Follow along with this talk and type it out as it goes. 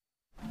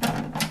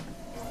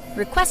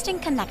Requesting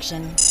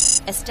connection.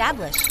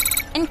 Established.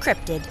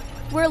 Encrypted.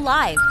 We're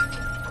live.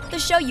 The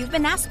show you've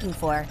been asking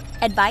for.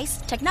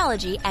 Advice,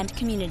 technology, and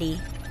community.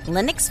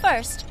 Linux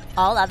first,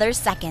 all others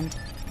second.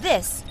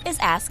 This is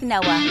Ask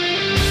Noah.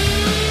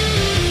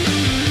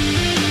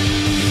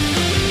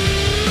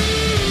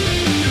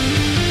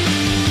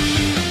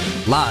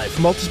 Live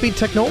from Multispeed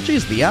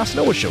Technologies, the Ask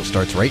Noah Show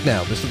starts right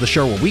now. This is the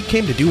show where we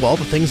came to do all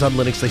the things on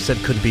Linux they said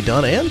couldn't be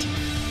done and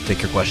take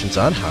your questions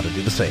on how to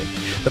do the same.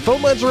 The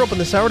phone lines are open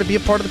this hour. To be a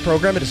part of the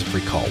program, it is a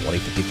free call,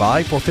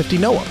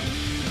 1-855-450-NOAH.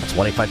 That's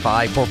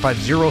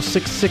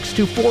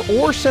 1-855-450-6624,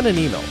 or send an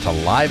email to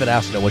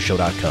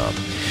live@asknoahshow.com.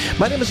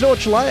 My name is Noah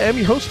Chalai. I am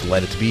your host.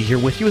 Delighted to be here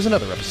with you as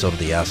another episode of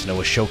the Ask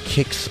Noah Show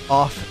kicks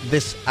off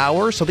this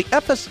hour. So the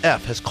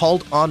FSF has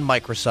called on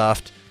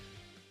Microsoft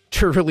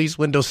to release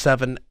Windows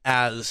 7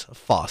 as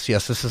FOSS.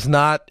 Yes, this is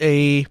not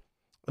a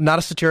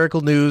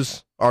satirical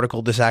news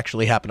article. This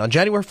actually happened. On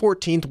January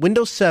 14th,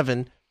 Windows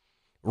 7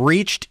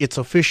 reached its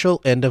official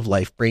end of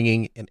life,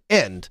 bringing an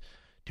end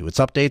to its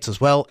updates,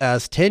 as well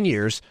as 10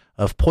 years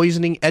of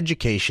poisoning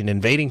education,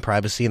 invading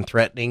privacy, and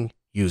threatening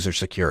user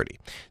security.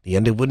 The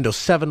end of Windows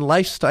 7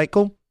 life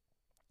cycle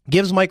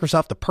gives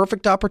Microsoft the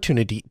perfect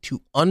opportunity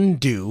to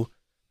undo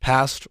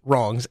past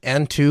wrongs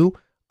and to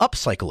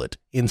upcycle it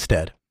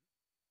instead.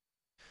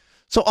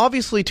 So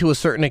obviously, to a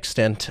certain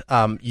extent,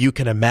 you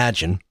can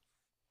imagine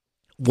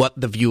what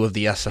the view of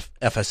the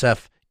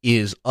FSF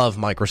is of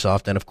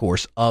Microsoft and, of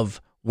course, of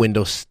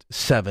Windows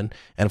 7.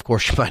 And, of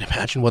course, you might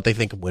imagine what they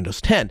think of Windows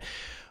 10.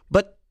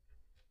 But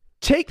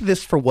take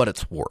this for what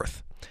it's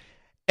worth.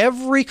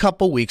 Every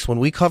couple weeks when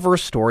we cover a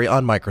story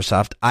on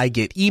Microsoft, I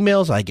get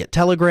emails, I get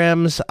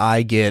telegrams,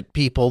 I get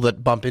people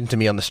that bump into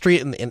me on the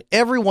street, and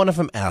every one of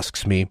them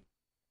asks me,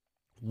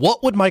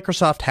 what would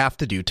Microsoft have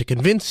to do to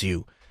convince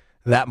you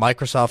that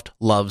Microsoft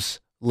loves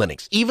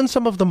Linux? Even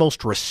some of the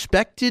most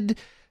respected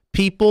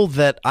people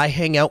that I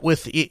hang out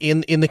with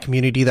in the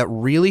community that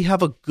really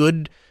have a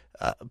good,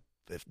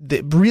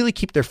 that really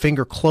keep their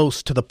finger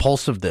close to the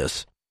pulse of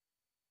this,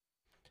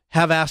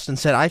 have asked and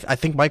said, I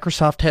think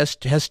Microsoft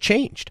has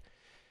changed.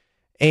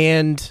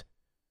 And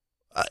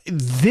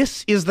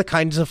this is the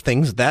kinds of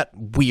things that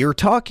we're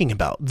talking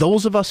about.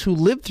 Those of us who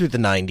lived through the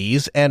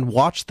 90s and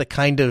watched the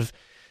kind of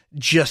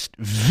just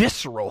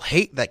visceral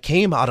hate that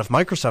came out of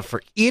Microsoft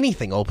for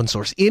anything open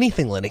source,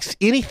 anything Linux,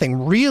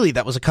 anything really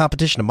that was a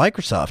competition to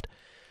Microsoft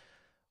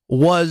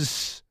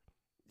was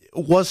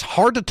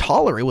hard to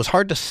tolerate. It was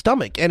hard to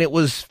stomach, and it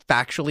was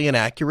factually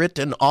inaccurate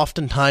and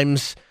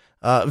oftentimes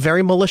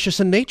very malicious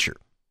in nature.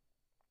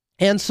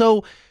 And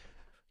so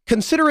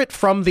consider it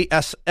from the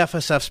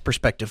FSF's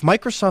perspective.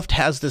 Microsoft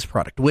has this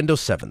product,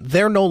 Windows 7.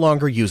 They're no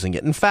longer using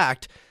it. In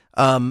fact,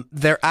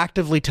 they're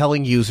actively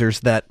telling users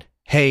that,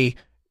 hey,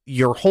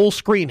 your whole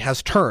screen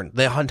has turned.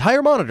 The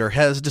entire monitor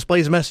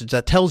displays a message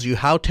that tells you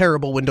how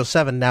terrible Windows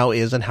 7 now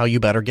is and how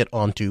you better get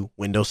onto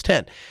Windows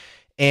 10.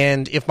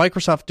 And if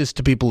Microsoft is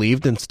to be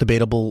believed, and it's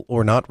debatable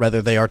or not,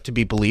 whether they are to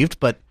be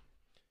believed, but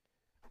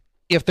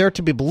if they're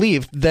to be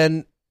believed,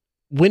 then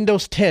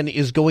Windows 10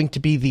 is going to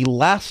be the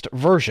last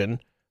version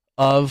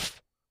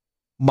of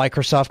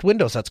Microsoft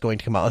Windows that's going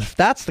to come out. If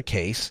that's the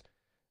case,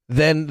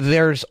 then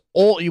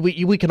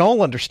we can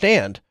all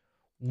understand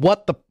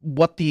what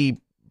the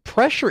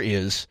pressure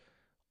is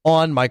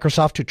on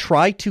Microsoft to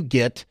try to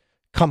get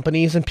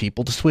companies and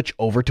people to switch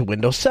over to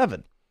Windows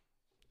 7.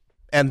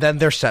 And then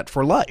they're set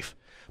for life.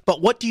 But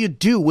what do you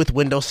do with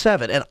Windows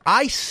 7? And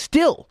I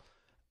still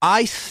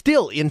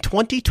in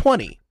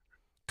 2020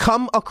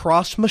 come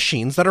across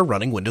machines that are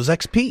running Windows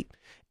XP,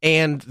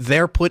 and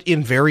they're put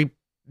in very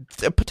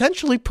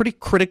potentially pretty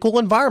critical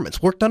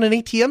environments. Worked on an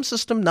ATM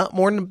system not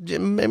more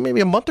than maybe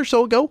a month or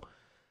so ago.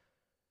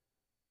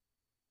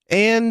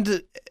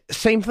 And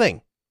same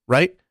thing,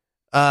 right?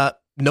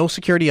 No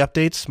security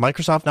updates.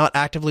 Microsoft not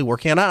actively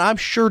working on it. I'm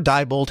sure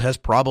Diebold has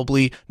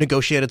probably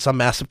negotiated some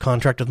massive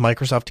contract with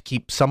Microsoft to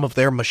keep some of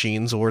their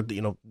machines or,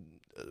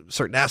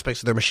 certain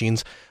aspects of their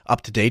machines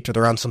up to date, or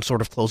they're on some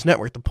sort of closed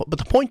network. But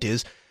the point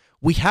is,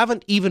 we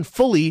haven't even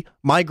fully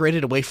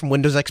migrated away from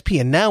Windows XP,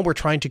 and now we're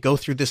trying to go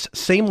through this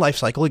same life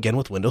cycle again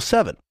with Windows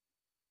 7.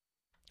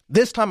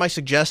 This time I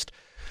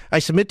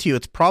submit to you,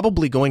 it's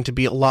probably going to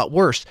be a lot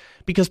worse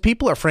because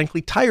people are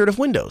frankly tired of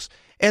Windows.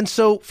 And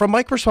so from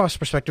Microsoft's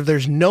perspective,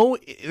 there's no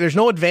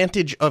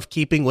advantage of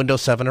keeping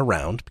Windows 7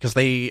 around because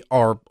they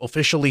are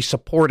officially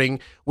supporting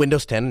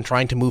Windows 10 and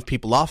trying to move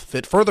people off of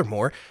it.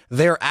 Furthermore,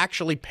 they're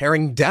actually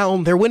paring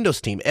down their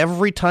Windows team.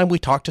 Every time we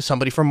talk to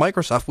somebody from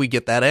Microsoft, we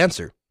get that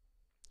answer.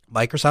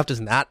 Microsoft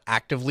is not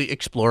actively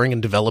exploring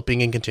and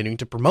developing and continuing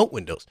to promote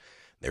Windows.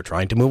 They're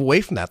trying to move away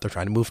from that. They're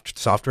trying to move to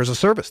software as a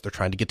service. They're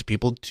trying to get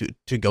people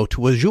to go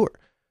to Azure.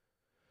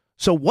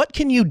 So what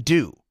can you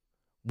do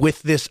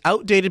with this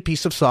outdated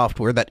piece of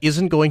software that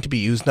isn't going to be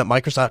used, that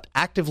Microsoft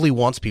actively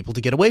wants people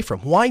to get away from?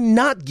 Why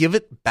not give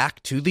it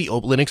back to the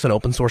Linux and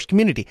open source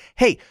community?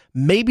 Hey,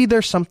 maybe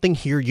there's something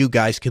here you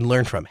guys can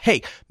learn from.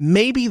 Hey,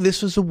 maybe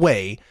this is a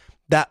way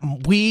that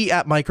we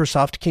at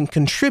Microsoft can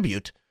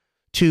contribute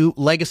to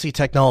legacy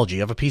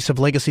technology. Of a piece of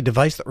legacy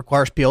device that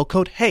requires PL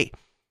code. Hey,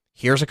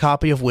 Here's a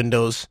copy of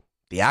Windows,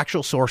 the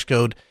actual source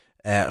code,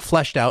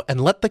 fleshed out,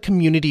 and let the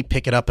community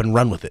pick it up and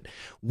run with it.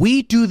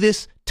 We do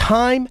this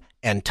time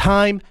and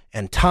time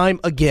and time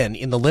again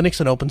in the Linux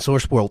and open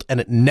source world, and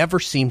it never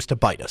seems to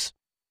bite us.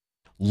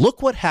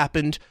 Look what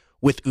happened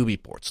with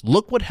UbiPorts.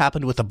 Look what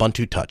happened with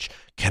Ubuntu Touch.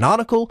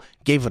 Canonical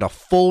gave it a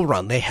full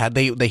run. They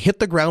hit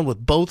the ground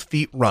with both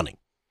feet running.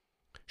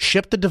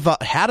 Shipped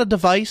had a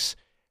device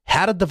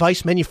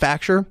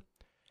manufacturer,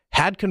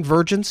 had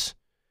convergence,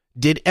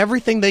 did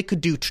everything they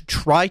could do to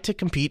try to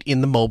compete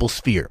in the mobile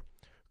sphere.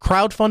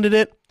 Crowdfunded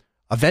it,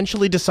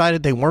 eventually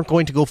decided they weren't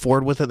going to go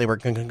forward with it. They were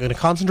going to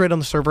concentrate on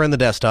the server and the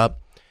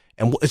desktop.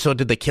 And so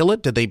did they kill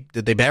it? Did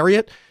they bury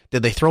it?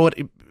 Did they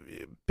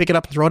pick it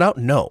up and throw it out?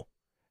 No.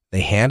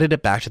 They handed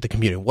it back to the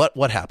community.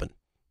 What happened?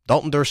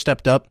 Dalton Durr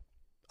stepped up.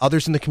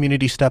 Others in the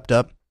community stepped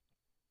up,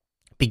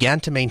 began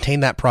to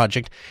maintain that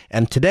project.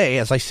 And today,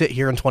 as I sit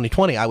here in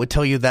 2020, I would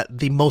tell you that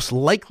the most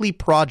likely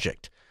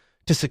project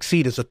to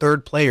succeed as a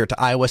third player to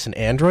iOS and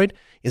Android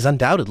is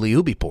undoubtedly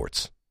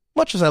UbiPorts.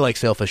 Much as I like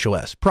Sailfish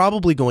OS,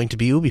 probably going to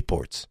be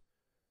UbiPorts.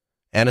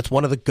 And it's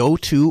one of the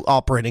go-to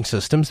operating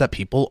systems that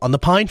people on the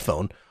Pine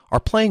phone are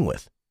playing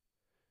with.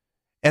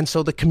 And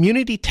so the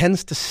community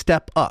tends to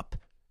step up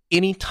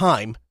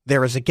anytime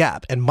there is a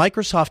gap. And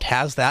Microsoft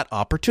has that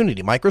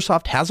opportunity.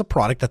 Microsoft has a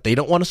product that they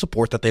don't want to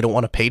support, that they don't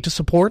want to pay to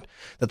support,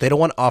 that they don't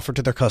want to offer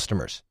to their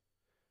customers.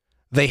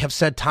 They have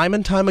said time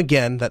and time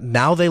again that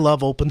now they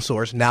love open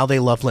source, now they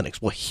love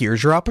Linux. Well,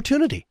 here's your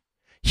opportunity.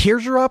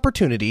 Here's your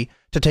opportunity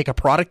to take a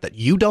product that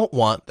you don't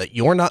want, that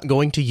you're not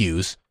going to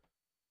use,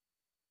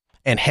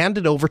 and hand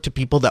it over to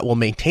people that will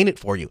maintain it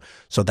for you,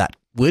 so that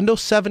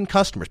Windows 7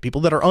 customers,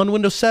 people that are on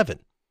Windows 7,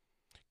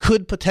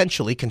 could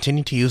potentially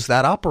continue to use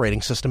that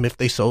operating system if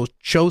they so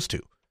chose to.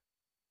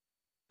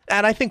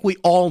 And I think we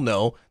all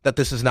know that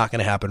this is not going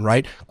to happen,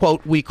 right?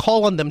 Quote, we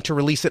call on them to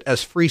release it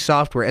as free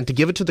software and to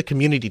give it to the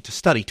community to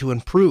study, to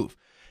improve.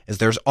 As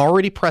there's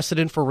already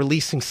precedent for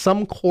releasing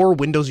some core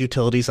Windows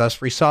utilities as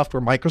free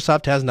software,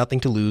 Microsoft has nothing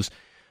to lose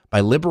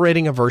by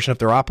liberating a version of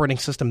their operating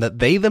system that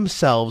they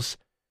themselves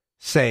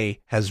say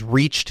has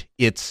reached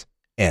its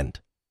end.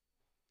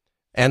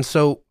 And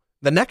so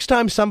the next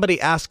time somebody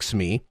asks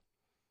me,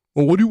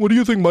 well, what do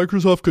you think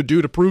Microsoft could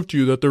do to prove to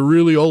you that they're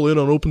really all in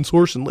on open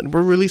source and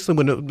release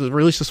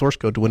the source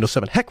code to Windows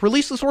 7? Heck,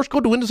 release the source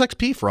code to Windows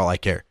XP for all I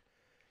care.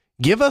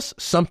 Give us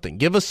something.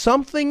 Give us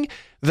something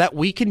that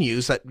we can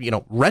use that,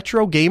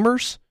 retro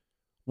gamers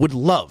would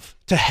love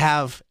to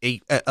have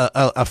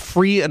a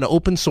free and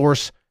open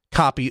source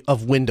copy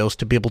of Windows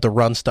to be able to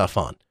run stuff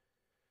on.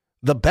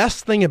 The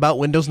best thing about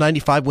Windows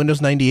 95,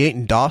 Windows 98,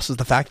 and DOS is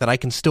the fact that I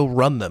can still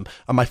run them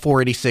on my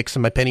 486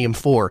 and my Pentium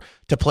 4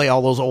 to play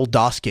all those old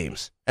DOS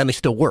games, and they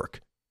still work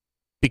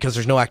because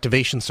there's no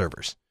activation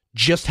servers.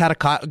 Just had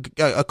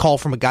a call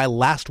from a guy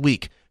last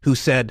week who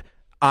said,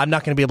 I'm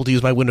not going to be able to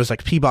use my Windows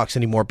XP box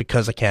anymore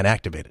because I can't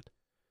activate it.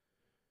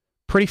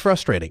 Pretty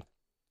frustrating.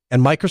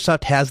 And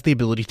Microsoft has the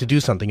ability to do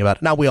something about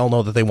it. Now, we all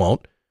know that they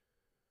won't.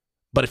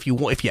 But if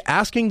you're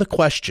asking the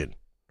question,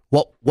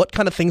 well, what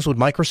kind of things would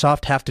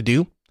Microsoft have to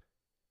do?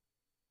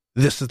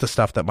 This is the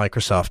stuff that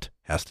Microsoft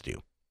has to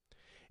do.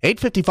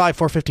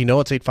 855-450-NO.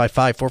 It's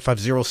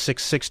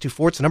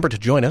 855-450-6624. It's the number to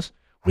join us.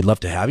 We'd love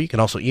to have you. You can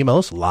also email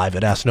us live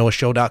at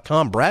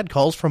AskNoahShow.com. Brad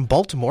calls from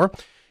Baltimore.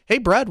 Hey,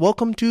 Brad,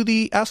 welcome to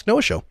the Ask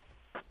Noah Show.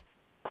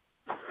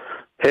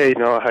 Hey,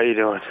 Noah, how you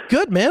doing?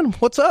 Good, man.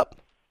 What's up?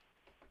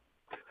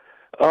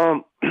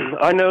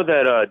 I know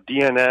that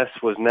DNS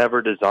was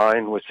never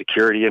designed with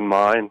security in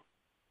mind,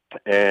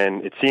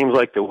 and it seems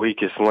like the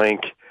weakest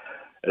link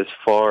as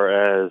far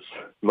as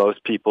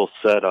most people's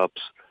setups.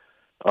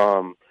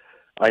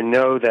 I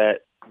know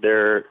that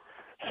there's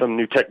some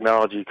new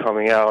technology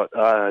coming out,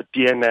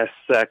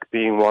 DNSSEC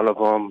being one of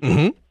them,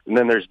 and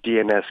then there's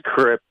DNS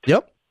Crypt.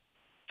 Yep.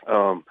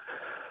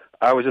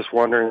 I was just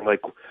wondering,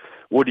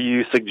 what do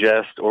you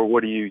suggest or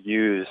what do you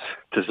use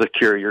to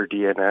secure your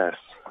DNS?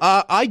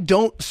 I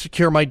don't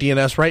secure my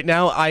DNS right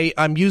now.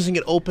 I'm using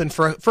it open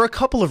for a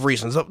couple of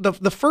reasons.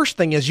 The first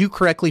thing, as you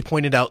correctly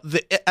pointed out,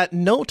 at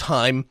no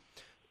time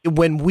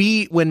when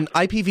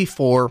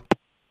IPv4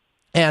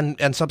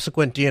 and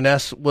subsequent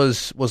DNS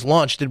was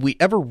launched, did we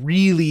ever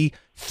really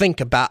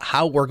think about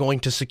how we're going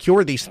to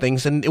secure these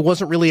things? And it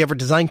wasn't really ever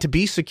designed to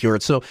be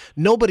secured. So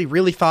nobody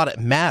really thought it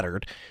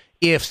mattered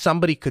if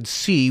somebody could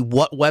see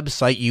what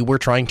website you were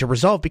trying to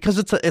resolve, because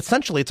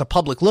essentially it's a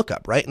public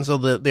lookup, right? And so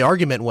the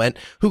argument went,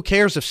 who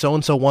cares if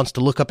so-and-so wants to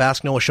look up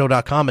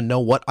AskNoahShow.com and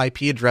know what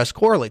IP address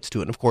correlates to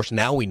it? And of course,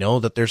 now we know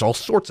that there's all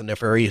sorts of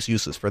nefarious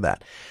uses for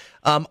that.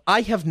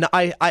 I've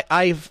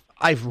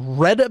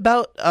read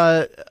about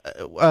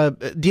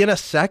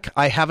DNSSEC.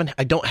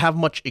 I don't have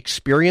much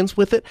experience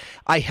with it.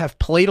 I have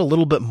played a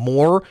little bit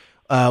more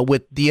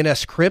with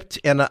DNS Crypt,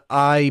 and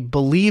I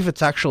believe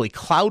it's actually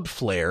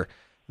Cloudflare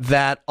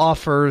that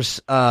offers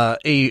an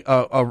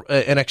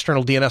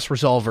external DNS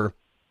resolver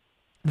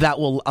that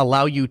will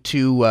allow you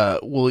to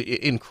will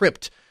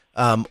encrypt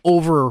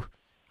over.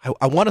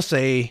 I want to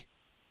say,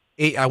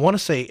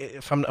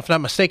 if I'm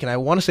not mistaken, I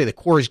want to say the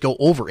queries go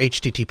over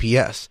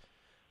HTTPS.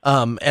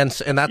 And that's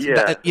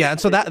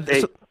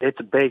it's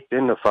baked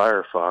into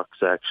Firefox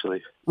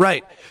actually.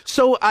 Right.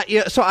 So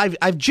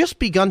I've just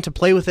begun to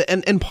play with it,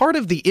 and part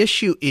of the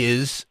issue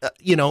is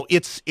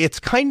it's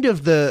kind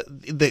of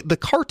the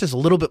cart is a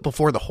little bit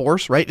before the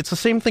horse, right? It's the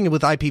same thing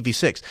with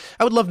IPv6.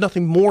 I would love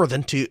nothing more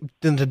than to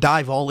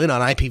dive all in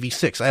on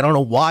IPv6. I don't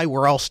know why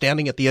we're all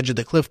standing at the edge of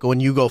the cliff going,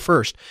 you go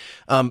first.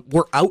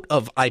 We're out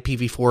of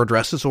IPv4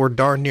 addresses, or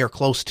darn near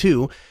close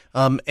to,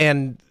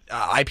 and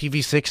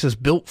IPv6 is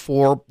built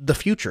for the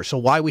future. So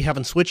why we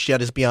haven't switched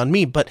yet is beyond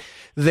me. But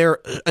there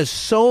is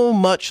so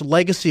much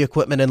legacy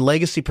equipment and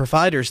legacy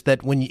providers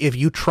that if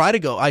you try to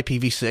go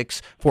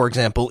IPv6, for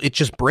example, it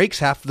just breaks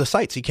half of the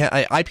sites. You can't.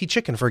 IP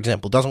Chicken, for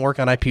example, doesn't work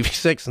on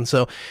IPv6, and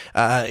so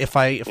if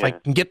I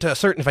can get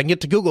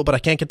to Google, but I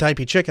can't get to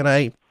IP Chicken,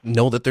 I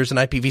know that there's an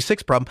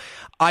IPv6 problem.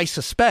 I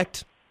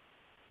suspect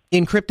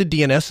encrypted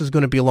DNS is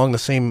going to be along the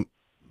same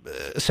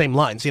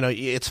lines.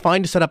 It's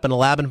fine to set up in a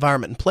lab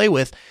environment and play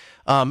with.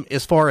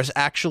 As far as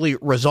actually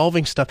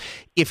resolving stuff,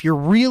 if you're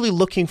really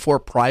looking for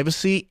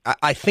privacy,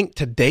 I think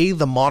today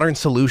the modern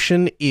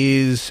solution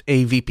is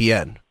a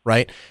VPN,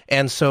 right?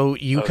 And so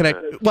you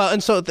connect. Well,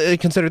 and so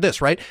consider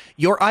this, right?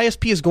 Your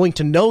ISP is going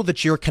to know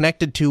that you're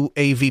connected to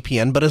a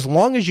VPN, but as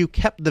long as you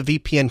kept the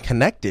VPN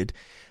connected,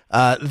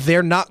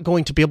 they're not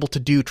going to be able to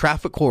do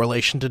traffic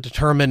correlation to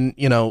determine,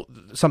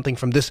 something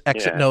from this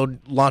exit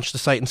node, launch the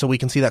site, and so we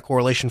can see that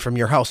correlation from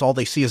your house. All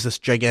they see is this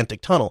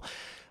gigantic tunnel.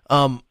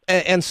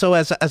 And so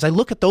as I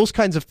look at those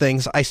kinds of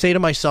things, I say to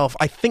myself,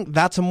 I think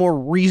that's a more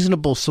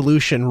reasonable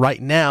solution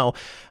right now.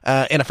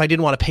 And if I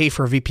didn't want to pay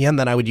for a VPN,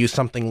 then I would use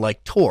something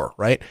like Tor,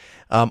 right?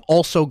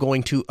 Also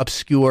going to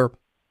obscure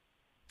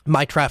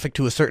my traffic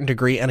to a certain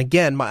degree. And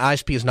again, my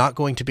ISP is not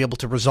going to be able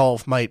to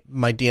resolve my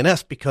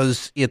DNS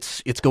because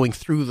it's going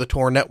through the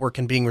Tor network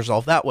and being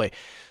resolved that way.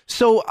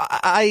 So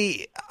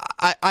I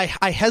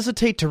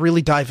hesitate to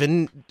really dive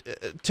in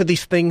to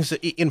these things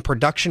in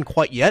production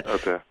quite yet.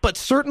 Okay. But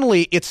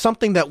certainly it's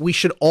something that we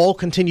should all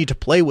continue to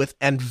play with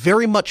and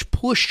very much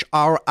push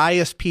our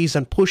ISPs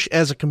and push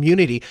as a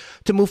community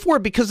to move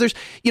forward, because there's,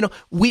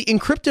 we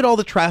encrypted all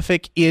the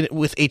traffic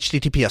with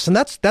HTTPS, and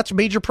that's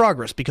major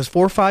progress, because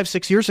 4, 5,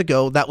 6 years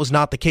ago, that was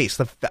not the case.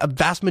 The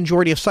vast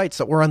majority of sites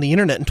that were on the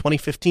internet in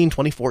 2015,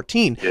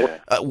 2014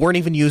 weren't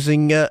even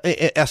using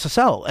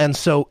SSL. And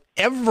so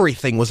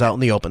everything was out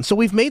in the open. So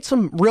we've made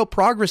some real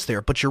progress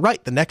there, but you're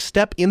right. The next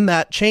step in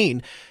that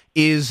chain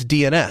is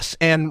DNS.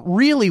 And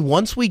really,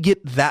 once we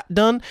get that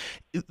done,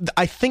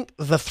 I think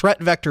the threat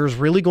vector is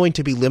really going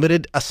to be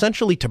limited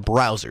essentially to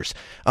browsers.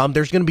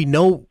 There's going to be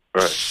no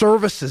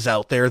services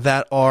out there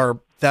that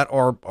are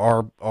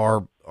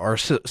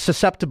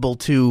susceptible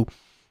to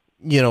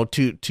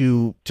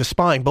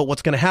spying. But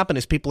what's going to happen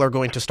is people are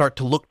going to start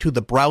to look to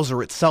the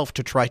browser itself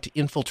to try to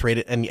infiltrate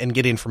it and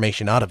get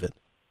information out of it.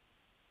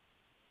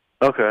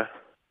 Okay.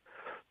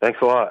 Thanks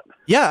a lot.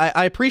 Yeah,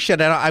 I appreciate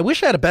it. I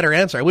wish I had a better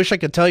answer. I wish I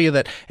could tell you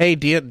that, hey,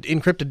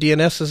 encrypted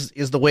DNS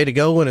is the way to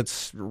go and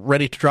it's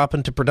ready to drop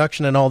into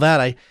production and all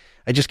that. I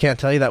just can't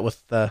tell you that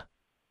with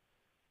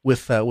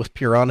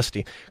pure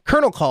honesty.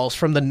 Colonel calls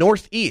from the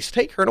Northeast.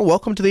 Hey, Colonel,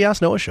 welcome to the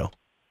Ask Noah Show.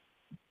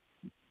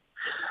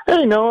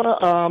 Hey,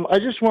 Noah. I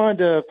just wanted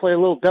to play a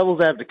little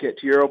devil's advocate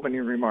to your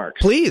opening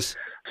remarks. Please.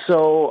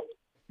 So,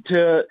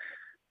 to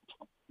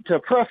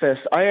preface,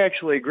 I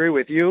actually agree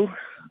with you.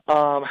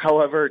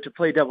 However, to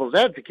play devil's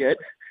advocate,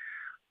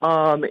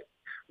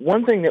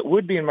 one thing that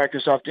would be in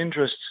Microsoft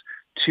interests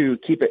to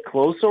keep it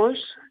closed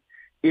source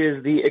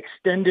is the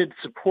extended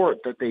support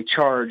that they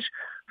charge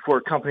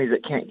for companies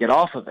that can't get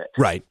off of it.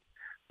 Right.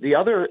 The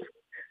other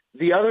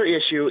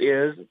issue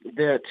is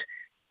that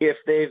if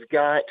they've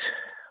got,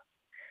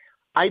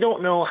 I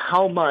don't know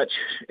how much,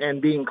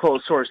 and being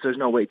closed source, there's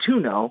no way to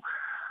know,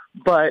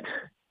 but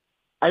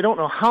I don't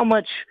know how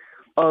much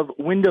of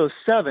Windows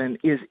 7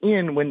 is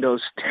in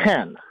Windows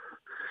 10.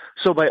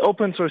 So by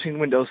open sourcing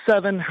Windows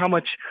 7, how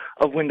much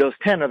of Windows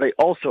 10 are they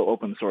also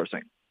open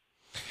sourcing?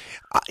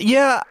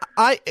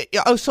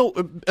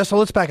 So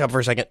let's back up for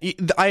a second.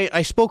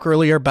 I spoke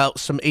earlier about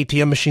some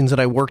ATM machines that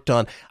I worked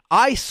on.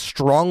 I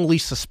strongly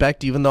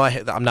suspect, even though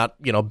I'm not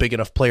a big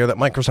enough player that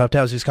Microsoft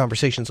has these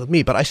conversations with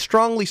me, but I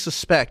strongly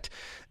suspect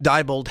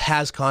Diebold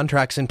has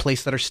contracts in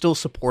place that are still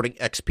supporting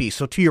XP.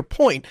 So to your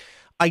point,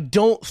 I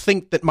don't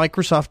think that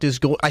Microsoft is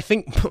going. I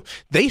think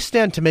they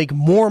stand to make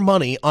more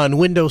money on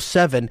Windows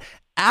 7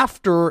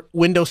 after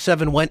Windows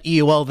 7 went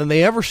EOL than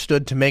they ever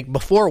stood to make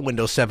before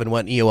Windows 7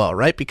 went EOL,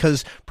 right?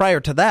 Because prior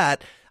to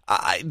that,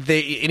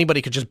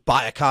 anybody could just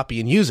buy a copy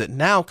and use it.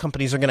 Now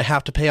companies are going to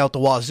have to pay out the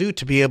wazoo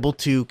to be able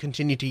to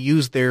continue to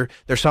use their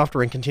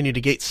software and continue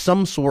to get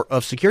some sort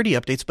of security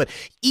updates. But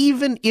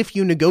even if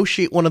you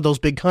negotiate one of those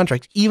big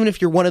contracts, even if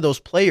you're one of those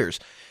players,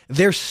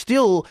 there's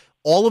still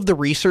all of the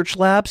research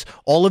labs,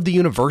 all of the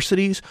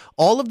universities,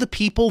 all of the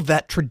people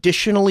that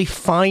traditionally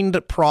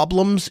find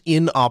problems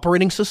in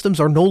operating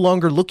systems are no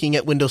longer looking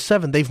at Windows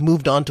 7. They've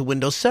moved on to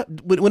Windows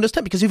 10,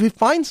 because if you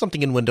find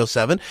something in Windows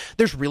 7,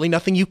 there's really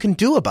nothing you can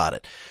do about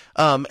it.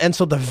 And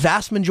so the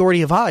vast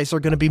majority of eyes are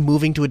going to be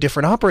moving to a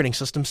different operating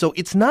system. So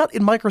it's not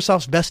in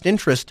Microsoft's best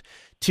interest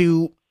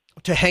to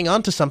to hang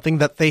on to something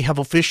that they have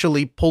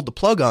officially pulled the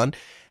plug on.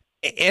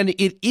 And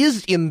it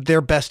is in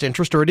their best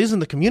interest, or it is in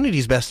the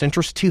community's best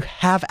interest, to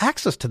have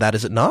access to that,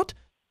 is it not?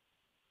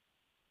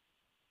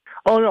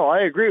 Oh, no, I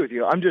agree with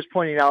you. I'm just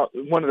pointing out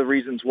one of the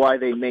reasons why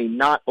they may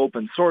not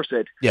open source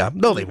it. Yeah,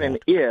 no, they even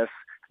won't. if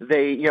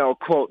they,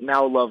 quote,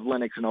 now love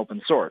Linux and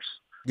open source.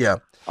 Yeah.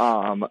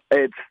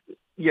 It's,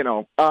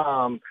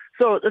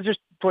 so just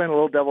playing a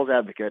little devil's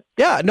advocate.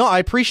 Yeah, no, I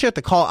appreciate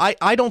the call.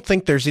 I don't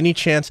think there's any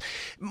chance.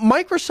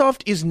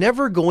 Microsoft is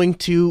never going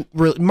to,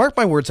 mark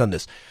my words on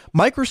this,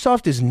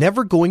 Microsoft is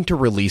never going to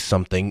release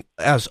something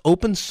as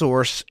open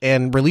source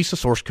and release a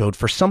source code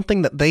for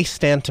something that they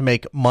stand to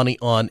make money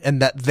on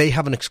and that they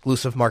have an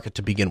exclusive market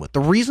to begin with. The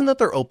reason that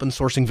they're open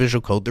sourcing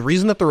Visual Code, the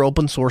reason that they're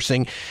open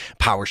sourcing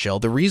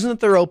PowerShell, the reason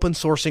that they're open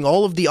sourcing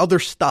all of the other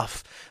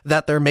stuff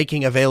that they're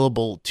making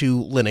available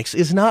to Linux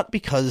is not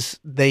because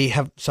they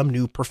have some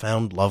new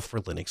profound love for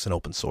Linux and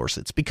open source.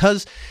 It's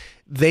because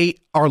they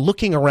are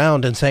looking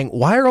around and saying,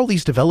 why are all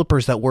these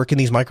developers that work in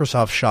these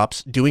Microsoft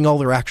shops doing all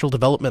their actual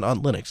development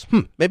on Linux?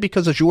 Maybe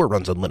because Azure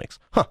runs on Linux.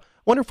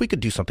 Wonder if we could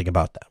do something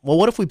about that. Well,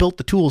 what if we built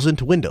the tools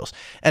into Windows?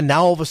 And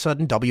now all of a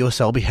sudden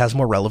WSLB has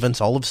more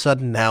relevance. All of a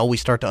sudden now we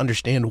start to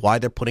understand why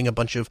they're putting a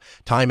bunch of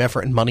time,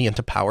 effort, and money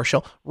into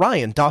PowerShell.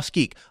 Ryan, DOS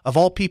Geek, of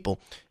all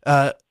people,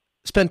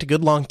 spent a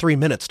good long 3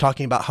 minutes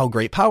talking about how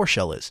great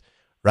PowerShell is,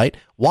 right?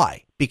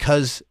 Why?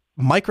 Because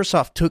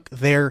Microsoft took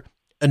their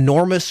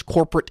enormous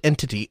corporate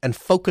entity and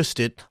focused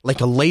it like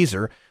a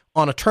laser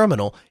on a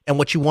terminal, and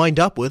what you wind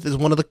up with is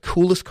one of the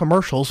coolest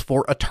commercials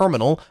for a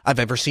terminal I've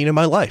ever seen in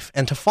my life.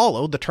 And to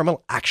follow, the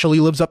terminal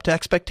actually lives up to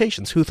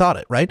expectations. Who thought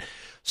it, right?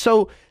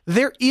 So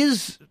there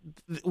is,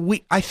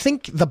 I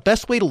think the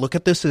best way to look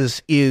at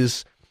this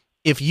is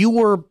if you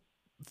were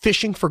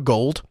fishing for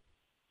gold,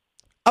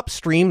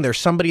 upstream there's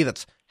somebody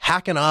that's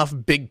hacking off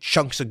big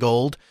chunks of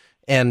gold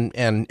and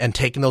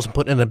taking those and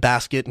putting in a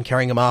basket and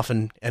carrying them off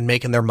and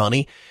making their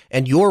money.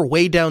 And you're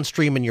way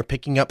downstream and you're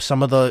picking up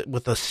some of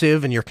with a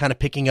sieve, and you're kind of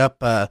picking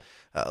up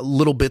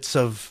little bits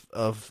of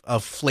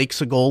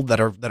flakes of gold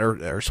that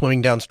are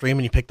swimming downstream,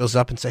 and you pick those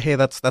up and say, hey,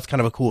 that's kind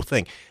of a cool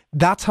thing.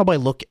 That's how I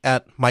look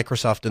at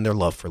Microsoft and their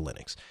love for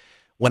Linux.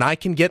 When I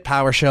can get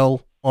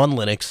PowerShell on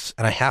Linux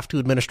and I have to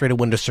administrate a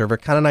Windows server,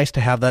 kind of nice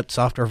to have that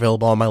software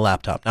available on my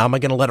laptop. Now, am I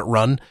going to let it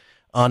run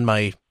on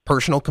my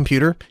personal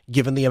computer,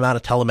 given the amount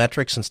of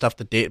telemetrics and stuff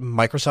that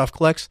Microsoft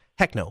collects?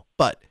 Heck no.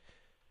 But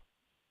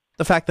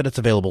the fact that it's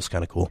available is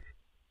kind of cool.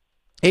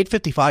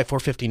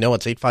 855-450-NO.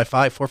 It's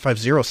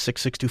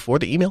 855-450-6624.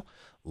 The email,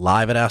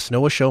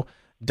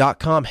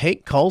 live@AskNoahShow.com.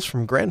 Hank calls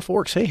from Grand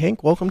Forks. Hey,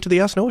 Hank, welcome to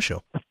the Ask Noah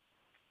Show.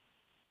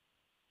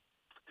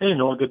 Hey,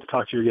 Noah, good to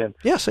talk to you again.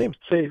 Yeah, same.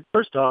 Say,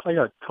 first off, I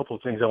got a couple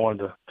of things I wanted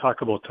to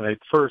talk about tonight.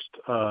 First,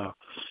 I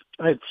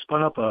had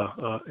spun up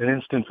an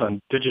instance on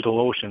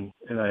DigitalOcean,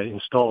 and I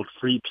installed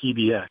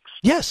FreePBX.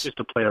 Yes. Just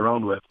to play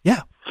around with.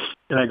 Yeah.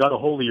 And I got a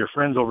hold of your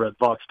friends over at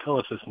Vox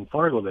Telesis in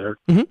Fargo there,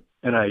 and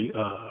I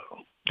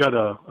got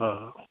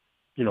a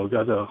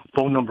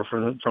phone number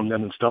from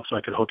them and stuff so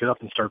I could hook it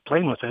up and start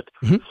playing with it.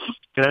 And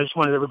I just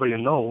wanted everybody to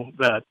know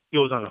that it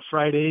was on a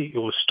Friday. It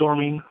was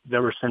storming. They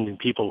were sending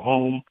people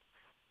home.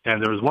 And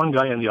there was one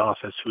guy in the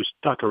office who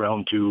stuck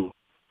around to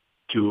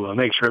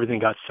make sure everything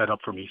got set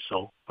up for me.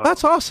 So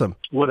that's awesome.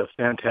 What a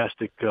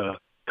fantastic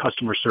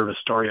customer service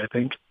story, I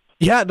think.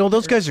 Yeah, no,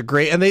 those guys are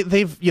great, and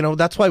they've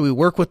that's why we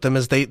work with them,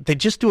 is they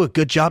just do a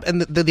good job.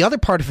 And the other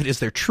part of it is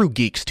they're true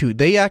geeks too.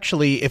 They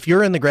actually, if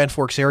you're in the Grand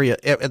Forks area,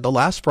 at the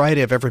last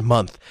Friday of every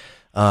month,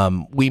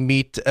 we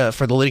meet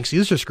for the Linux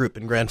users group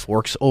in Grand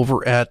Forks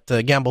over at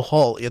Gamble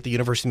Hall at the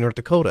University of North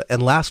Dakota.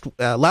 And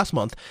last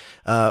month,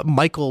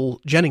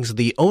 Michael Jennings,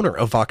 the owner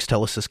of Vox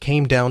Telesis,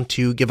 came down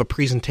to give a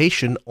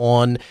presentation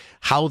on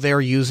how they're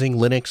using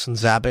Linux and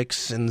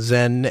Zabbix and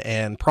Zen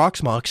and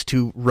Proxmox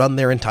to run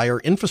their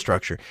entire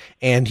infrastructure.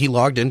 And he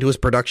logged into his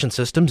production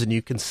systems, and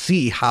you can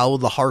see how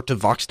the heart of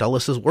Vox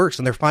Telesis works.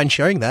 And they're fine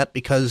sharing that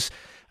because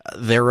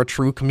they're a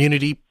true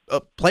community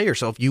player.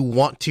 So if you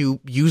want to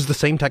use the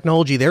same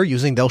technology they're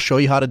using, they'll show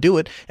you how to do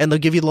it, and they'll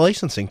give you the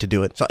licensing to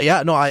do it. So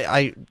yeah, no,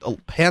 I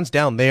hands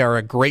down, they are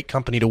a great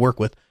company to work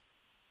with.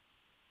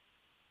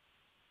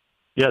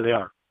 Yeah, they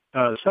are.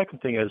 The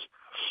second thing is,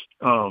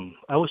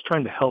 I was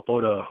trying to help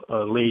out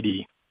a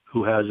lady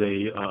who has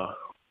a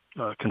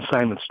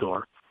consignment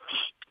store.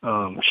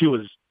 She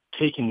was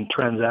taking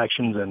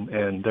transactions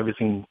and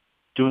everything,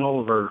 doing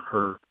all of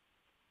her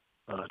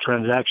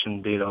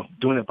transaction data,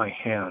 doing it by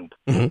hand.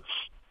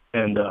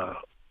 And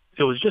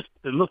it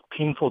looked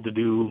painful to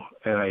do,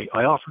 and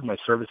I offered my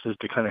services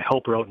to kind of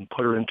help her out and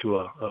put her into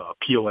a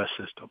POS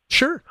system.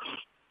 Sure.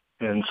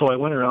 And so I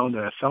went around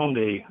and I found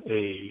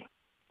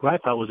what I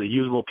thought was a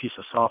usable piece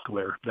of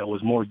software that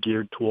was more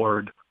geared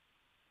toward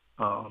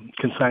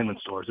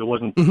consignment stores. It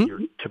wasn't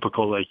your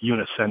typical like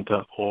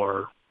Unicenta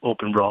or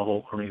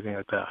OpenBravo or anything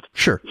like that.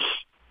 Sure.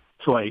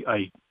 So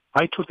I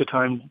took the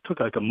time, took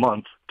like a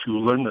month to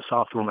learn the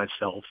software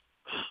myself,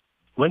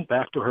 went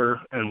back to her,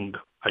 and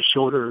I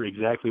showed her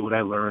exactly what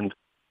I learned,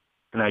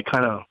 and I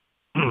kind of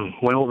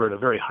went over at a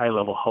very high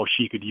level how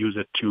she could use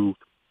it to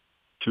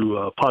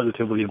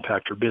positively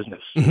impact her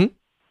business.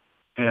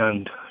 Mm-hmm.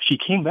 And she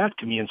came back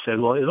to me and said,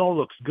 well, it all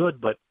looks good,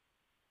 but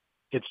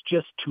it's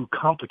just too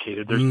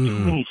complicated. There's too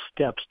many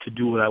steps to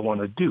do what I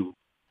want to do.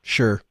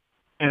 Sure.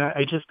 And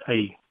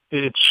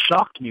it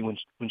shocked me when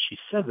she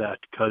said that,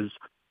 because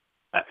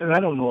I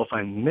don't know if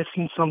I'm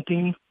missing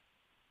something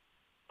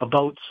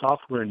about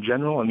software in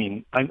general. I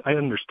mean, I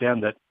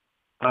understand that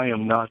I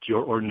am not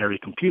your ordinary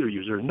computer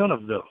user. None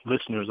of the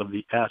listeners of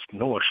the Ask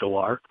Noah show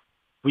are.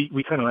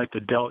 We kind of like to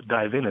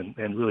dive in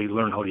and really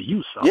learn how to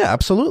use software. Yeah,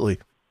 absolutely.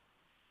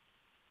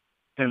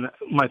 And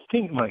my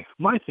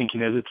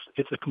thinking is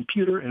it's a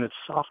computer and it's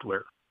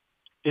software.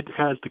 It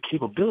has the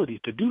capability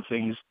to do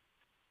things.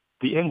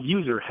 The end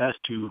user has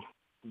to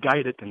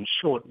guide it and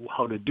show it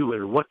how to do it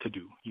or what to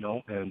do,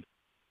 and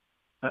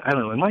I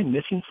don't know. Am I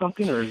missing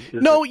something, or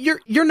no?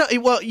 You're not.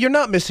 Well, you're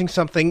not missing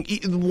something.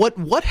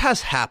 What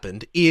has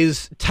happened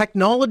is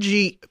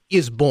technology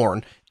is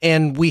born,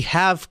 and we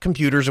have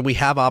computers, and we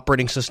have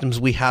operating systems,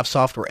 we have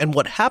software, and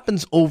what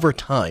happens over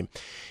time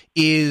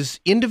is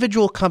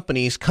individual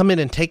companies come in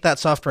and take that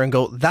software and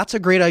go, "That's a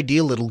great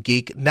idea, little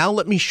geek. Now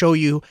let me show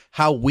you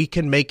how we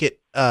can make it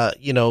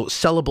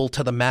sellable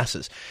to the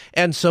masses."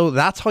 And so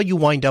that's how you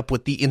wind up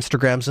with the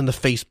Instagrams and the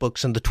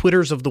Facebooks and the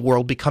Twitters of the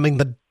world becoming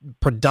the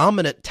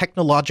predominant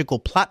technological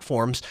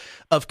platforms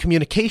of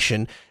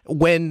communication,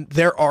 when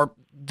there are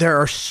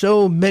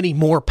so many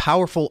more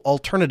powerful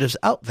alternatives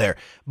out there.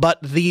 But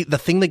the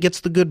thing that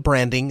gets the good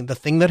branding, the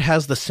thing that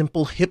has the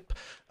simple, hip,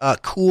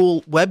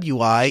 cool web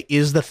UI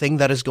is the thing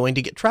that is going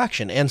to get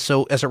traction. And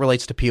so as it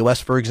relates to POS,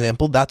 for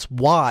example, that's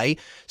why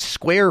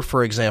Square,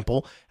 for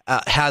example,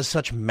 has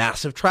such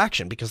massive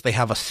traction, because they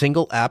have a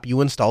single app.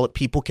 You install it,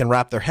 people can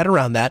wrap their head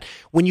around that.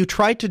 When you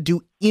try to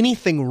do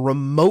anything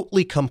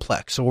remotely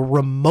complex or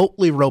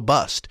remotely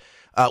robust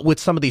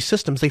with some of these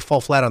systems, they fall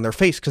flat on their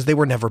face because they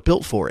were never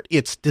built for it.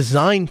 It's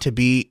designed to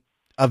be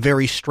a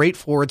very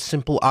straightforward,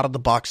 simple,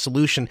 out-of-the-box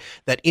solution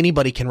that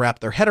anybody can wrap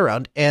their head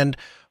around. And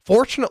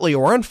fortunately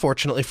or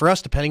unfortunately for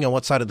us, depending on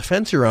what side of the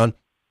fence you're on,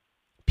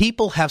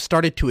 people have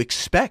started to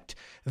expect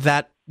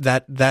that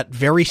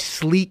very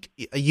sleek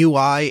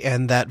UI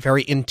and that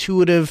very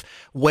intuitive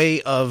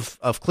way of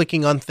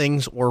clicking on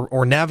things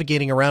or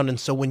navigating around. And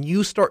so when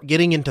you start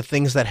getting into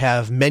things that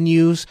have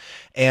menus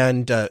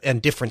and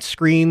different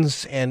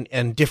screens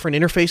and different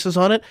interfaces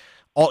on it,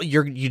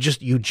 you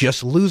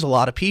just lose a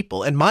lot of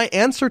people. And my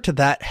answer to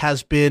that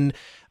has been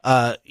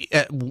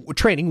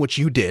training, which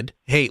you did.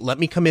 Hey, let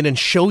me come in and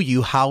show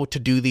you how to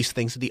do these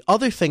things. The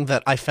other thing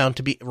that I found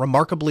to be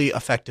remarkably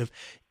effective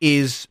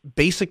is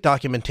basic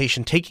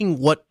documentation, taking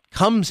what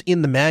comes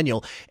in the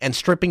manual and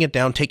stripping it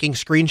down, taking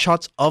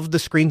screenshots of the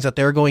screens that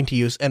they're going to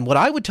use. And what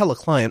I would tell a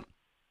client,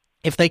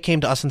 if they came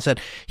to us and said,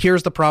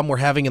 here's the problem we're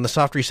having and the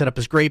software you set up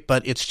is great,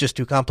 but it's just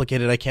too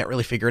complicated, I can't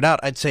really figure it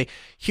out, I'd say,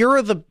 here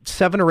are the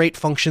 7 or 8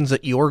 functions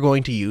that you're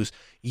going to use.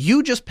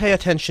 You just pay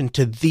attention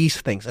to these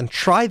things and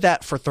try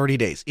that for 30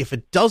 days. If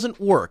it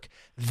doesn't work,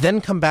 then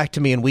come back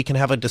to me and we can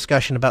have a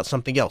discussion about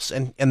something else.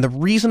 And the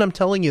reason I'm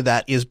telling you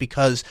that is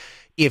because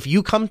if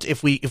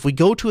we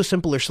go to a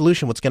simpler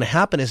solution, what's going to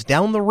happen is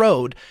down the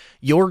road,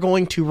 you're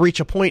going to reach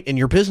a point in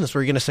your business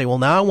where you're going to say, well,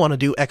 now I want to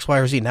do X, Y,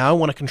 or Z. Now I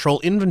want to control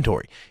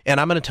inventory.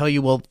 And I'm going to tell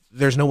you, well,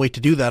 there's no way to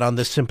do that on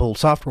this simple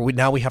software.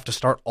 Now we have to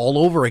start all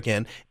over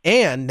again.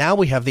 And now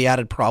we have the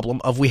added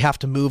problem of we have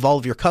to move all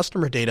of your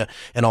customer data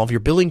and all of your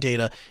billing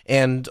data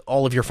and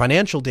all of your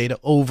financial data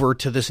over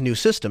to this new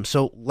system.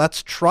 So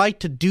let's try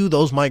to do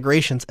those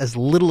migrations as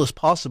little as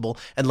possible.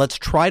 And let's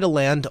try to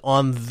land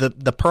on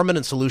the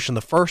permanent solution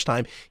the first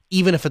time,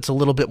 even if it's a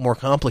little bit more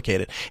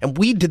complicated. And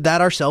we did that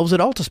ourselves at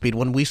Altispeed.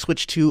 When we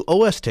switched to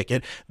OS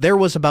Ticket, there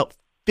was about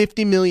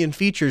 50 million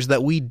features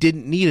that we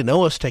didn't need in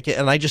OS Ticket,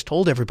 and I just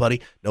told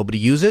everybody, nobody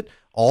use it.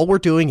 All we're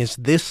doing is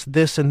this,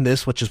 this, and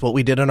this, which is what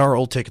we did in our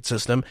old ticket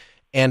system.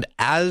 And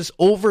as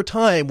over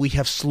time, we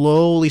have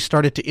slowly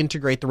started to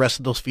integrate the rest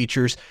of those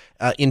features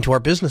into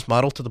our business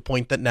model to the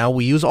point that now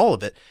we use all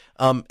of it.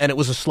 And it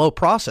was a slow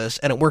process,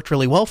 and it worked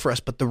really well for us.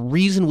 But the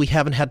reason we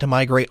haven't had to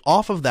migrate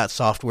off of that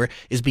software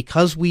is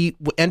because we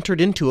entered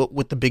into it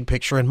with the big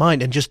picture in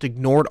mind and just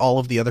ignored all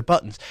of the other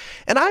buttons.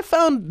 And I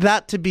found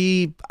that to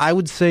be, I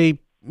would say,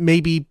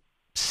 maybe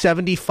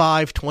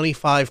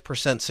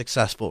 25%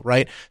 successful,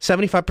 right?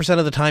 75%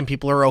 of the time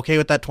people are okay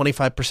with that.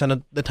 25%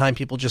 of the time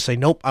people just say,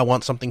 nope, I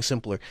want something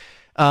simpler.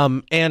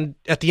 And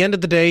at the end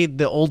of the day,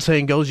 the old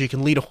saying goes, you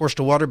can lead a horse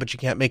to water, but you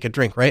can't make it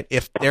drink, right?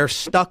 If they're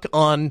stuck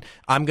on,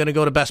 I'm going to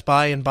go to Best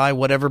Buy and buy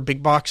whatever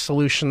big box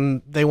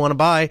solution they want to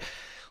buy,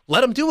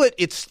 let them do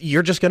it.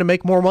 You're just going to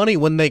make more money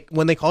when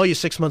they call you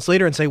 6 months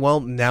later and say,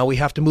 well, now we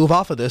have to move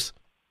off of this.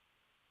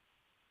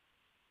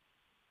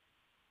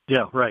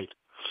 Yeah, right.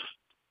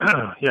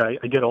 Yeah,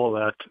 I get all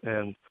that.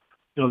 And,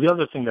 the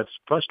other thing that's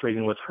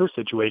frustrating with her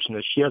situation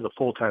is she has a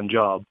full-time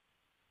job,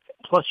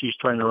 plus she's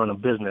trying to run a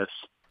business.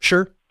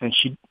 Sure. And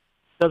she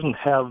doesn't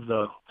have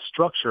the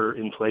structure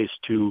in place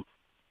to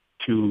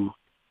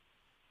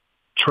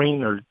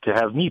train or to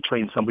have me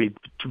train somebody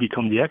to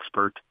become the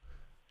expert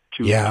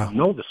to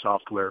know the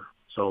software.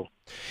 So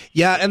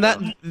yeah, and that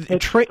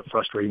it's a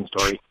frustrating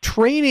story.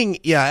 Training,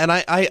 yeah, and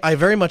I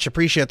very much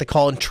appreciate the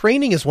call. And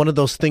training is one of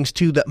those things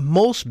too that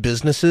most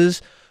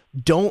businesses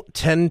don't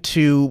tend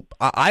to,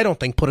 I don't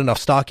think, put enough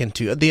stock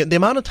into. The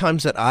amount of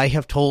times that I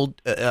have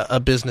told a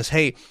business,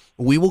 hey,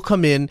 we will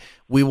come in,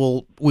 we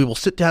will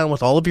sit down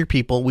with all of your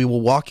people, we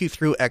will walk you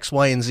through X,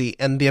 Y, and Z,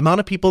 and the amount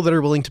of people that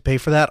are willing to pay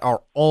for that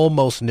are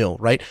almost nil,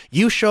 right?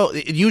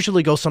 It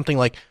usually goes something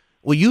like,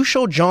 well, you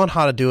show John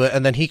how to do it,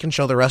 and then he can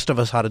show the rest of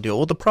us how to do it.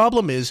 Well, the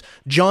problem is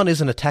John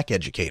isn't a tech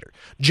educator.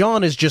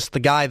 John is just the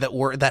guy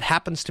that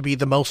happens to be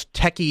the most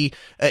techie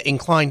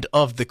inclined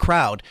of the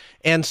crowd.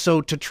 And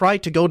so to try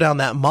to go down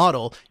that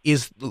model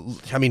is,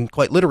 I mean,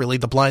 quite literally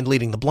the blind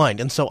leading the blind.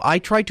 And so I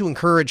try to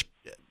encourage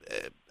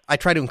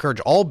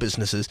all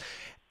businesses,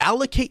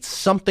 allocate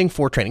something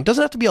for training. It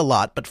doesn't have to be a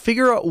lot, but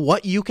figure out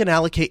what you can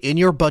allocate in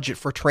your budget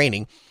for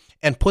training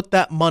and put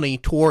that money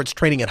towards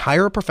training and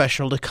hire a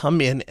professional to come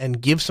in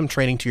and give some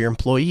training to your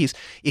employees.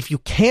 If you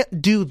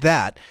can't do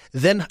that,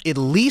 then at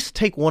least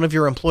take one of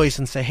your employees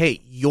and say,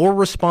 hey, you're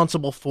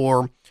responsible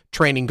for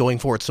training going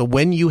forward. So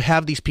when you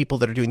have these people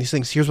that are doing these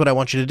things, here's what I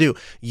want you to do.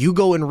 You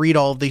go and read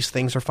all of these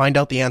things or find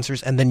out the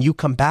answers, and then you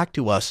come back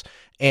to us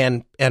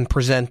and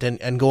present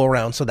and go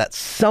around so that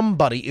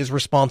somebody is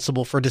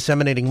responsible for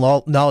disseminating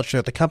knowledge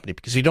throughout the company,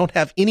 because you don't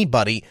have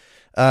anybody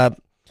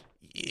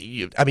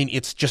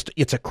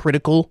it's a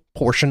critical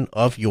portion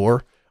of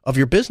your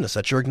business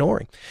that you're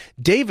ignoring.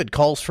 David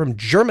calls from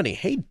Germany.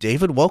 Hey,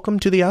 David, welcome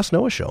to the Ask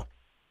Noah Show.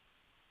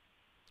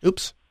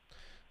 Oops.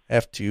 I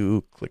have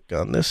to click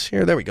on this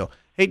here. There we go.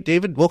 Hey,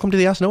 David, welcome to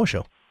the Ask Noah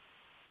Show.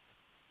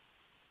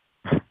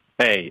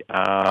 Hey,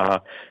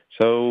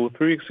 so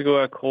 3 weeks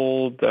ago I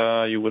called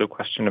you with a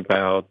question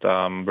about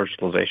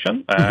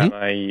virtualization,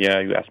 and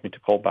you asked me to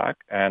call back,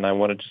 and I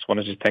wanted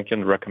to thank you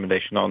on the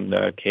recommendation on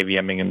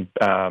KVMing and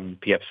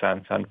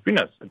pfSense and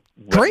FreeNAS.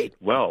 Great.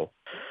 Well,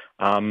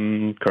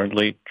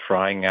 currently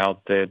trying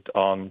out it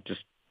on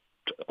just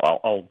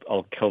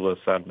I'll kill this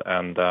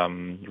and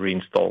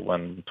reinstall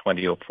when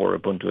 2004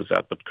 Ubuntu is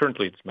out, but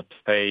currently it's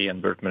Mate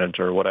and Virt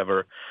Manager or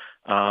whatever.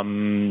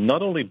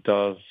 Not only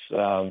does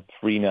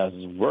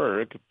FreeNAS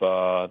work,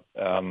 but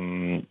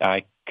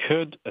I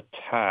could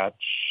attach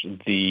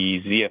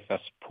the ZFS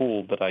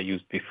pool that I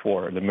used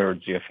before, the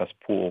mirrored ZFS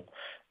pool,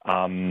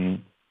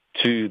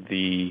 to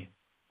the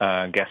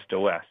guest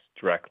OS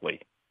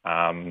directly.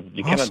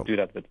 You cannot do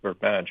that with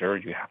Virt Manager.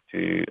 You have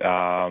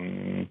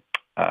to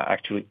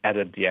actually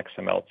edit the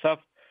XML itself,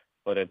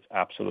 but it's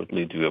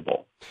absolutely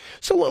doable.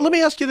 So let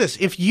me ask you this: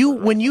 is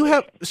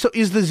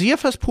the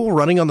ZFS pool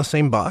running on the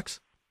same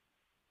box?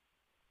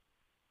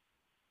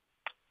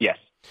 Yes.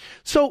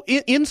 So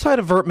inside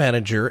of Virt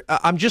Manager,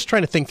 I'm just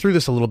trying to think through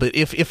this a little bit.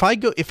 If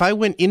I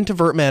went into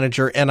Virt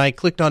Manager and I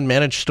clicked on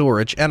Manage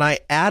Storage and I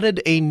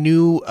added a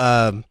new,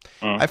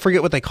 I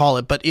forget what they call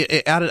it, but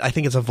it added, I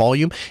think it's a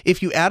volume.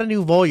 If you add a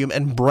new volume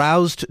and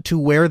browsed to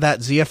where that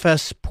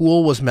ZFS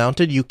pool was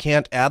mounted, you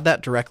can't add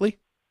that directly?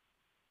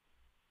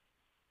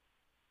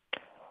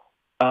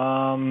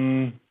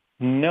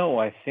 No,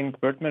 I think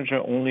Virt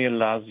Manager only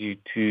allows you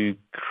to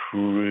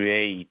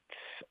create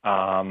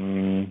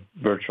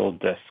virtual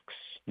disks.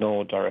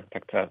 No direct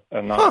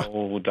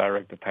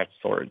attached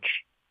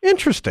storage.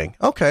 Interesting.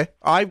 Okay.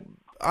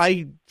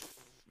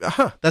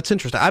 That's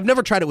interesting. I've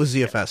never tried it with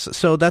ZFS,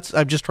 so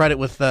I've just tried it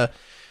with.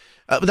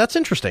 That's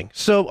interesting.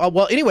 So,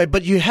 well, anyway,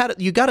 but you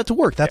got it to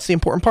work. That's the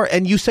important part.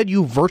 And you said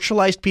you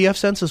virtualized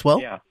pfSense as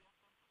well. Yeah.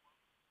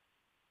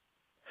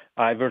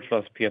 I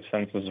virtualized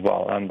pfSense as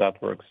well, and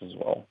that works as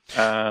well.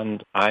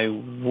 And I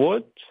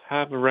would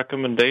have a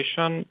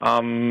recommendation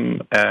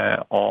on.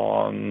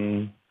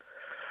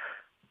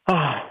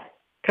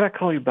 Can I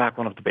call you back?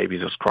 One of the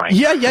babies is crying.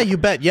 Yeah, you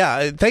bet.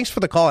 Yeah, thanks for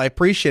the call. I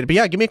appreciate it. But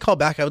yeah, give me a call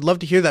back. I would love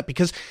to hear that,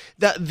 because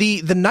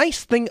the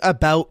nice thing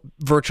about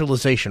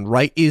virtualization,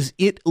 right, is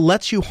it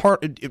lets you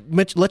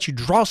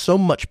draw so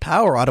much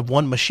power out of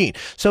one machine.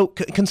 So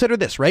consider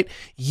this, right?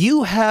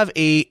 You have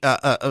a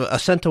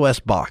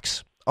CentOS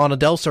box on a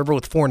Dell server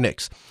with 4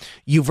 NICs.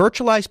 You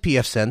virtualize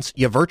pfSense,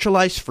 you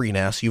virtualize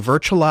FreeNAS, you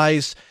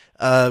virtualize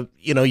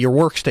your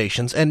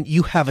workstations, and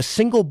you have a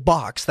single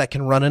box that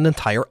can run an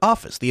entire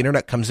office. The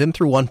internet comes in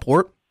through one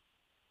port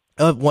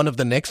of one of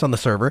the NICs on the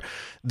server.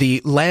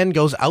 The LAN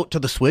goes out to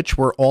the switch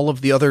where all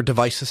of the other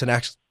devices and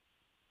access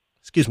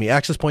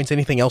points,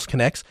 anything else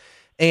connects.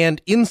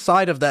 And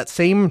inside of that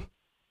same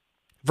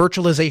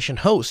virtualization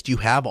host, you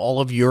have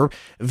all of your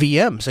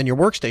VMs and your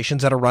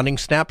workstations that are running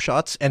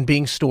snapshots and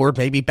being stored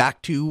maybe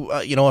back to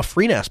a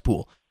FreeNAS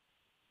pool.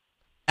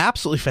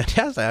 Absolutely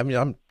fantastic. I mean,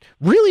 I'm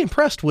really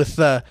impressed with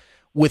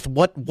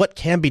what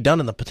can be done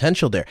and the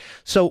potential there.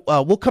 So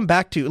we'll come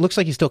back to, it looks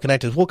like he's still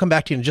connected. We'll come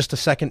back to you in just a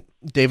second,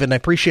 David, and I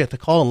appreciate the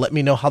call, and let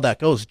me know how that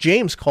goes.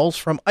 James calls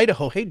from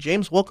Idaho. Hey,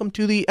 James, welcome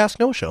to the Ask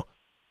Noah Show.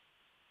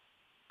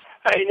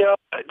 I know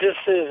this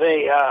is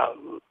a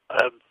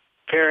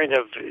parent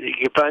of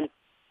Ubuntu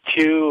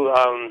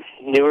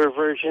newer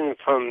version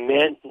from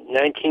Mint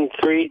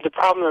 19.3. The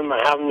problem I'm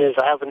having is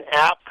I have an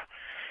app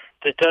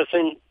that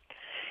doesn't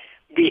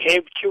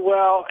behave too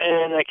well,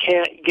 and I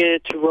can't get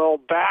it to roll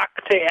back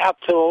the app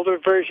to the older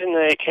version,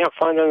 and I can't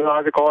find an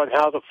article on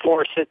how to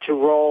force it to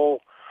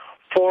roll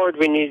forward.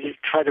 We need to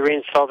try to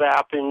reinstall the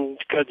app and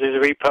go to the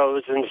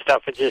repos and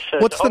stuff. It just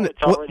says, it's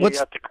already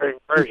got the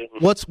current version.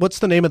 What's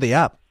the name of the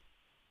app?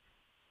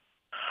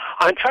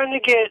 I'm trying to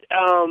get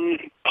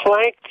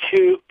Plank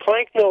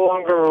no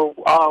longer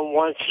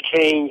wants to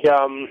change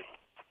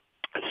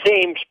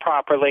themes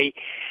properly,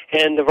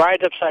 and the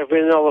write-ups I've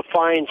been able to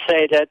find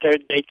say that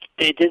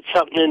they did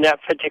something in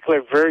that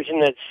particular version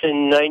that's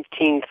in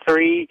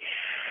 19.3,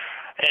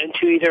 and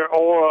to either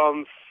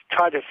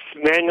try to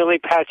manually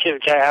patch it,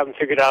 which I haven't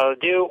figured out how to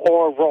do,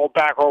 or roll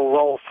back or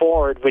roll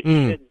forward, which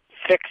should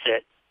fix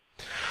it.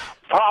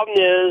 Problem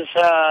is,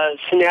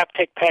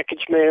 Synaptic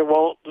Package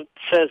Manager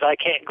says I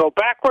can't go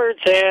backwards,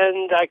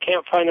 and I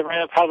can't find a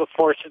write-up how to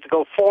force it to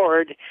go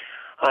forward.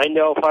 I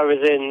know if I was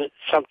in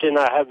something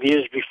I have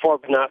used before,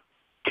 but not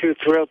too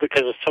thrilled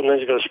because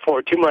sometimes it goes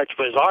forward too much,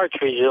 but Arch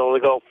region will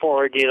go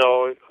forward,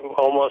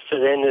 almost to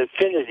the end of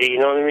infinity, you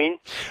know what I mean?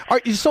 All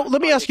right, so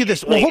let me ask you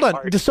this. Well, hold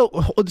on.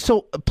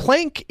 So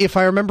Plank, if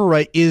I remember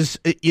right, is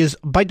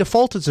by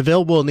default it's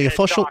available in the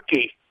official...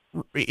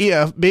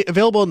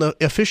 available in the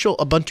official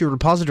Ubuntu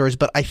repositories,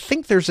 but I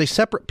think there's a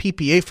separate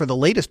PPA for the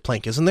latest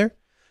Plank, isn't there?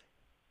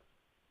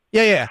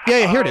 Yeah,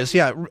 here it is.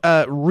 Yeah,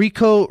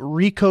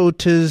 Rico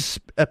tis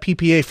a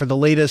PPA for the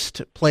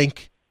latest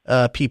Plank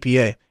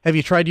PPA. Have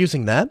you tried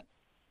using that?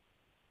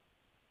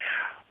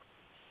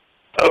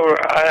 Oh,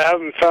 I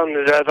haven't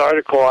found that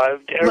article.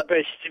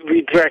 Everybody's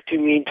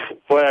redirecting me.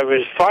 What I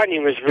was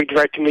finding was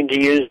redirecting me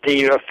to use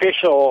the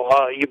official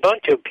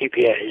Ubuntu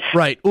PPAs.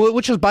 Right,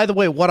 which is, by the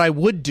way, what I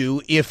would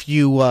do if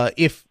you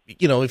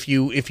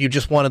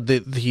just wanted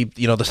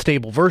the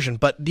stable version.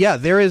 But yeah,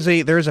 there is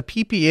a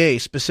PPA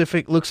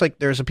specific. Looks like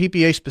there's a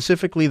PPA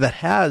specifically that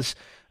has.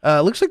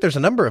 Looks like there's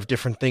a number of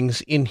different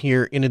things in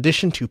here in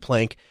addition to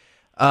Plank.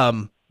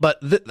 But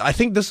I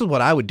think this is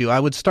what I would do. I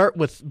would start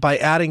by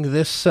adding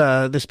this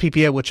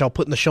PPA, which I'll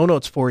put in the show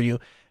notes for you,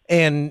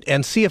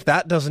 and see if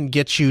that doesn't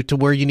get you to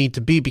where you need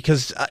to be.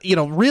 Because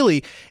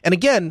really, and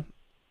again,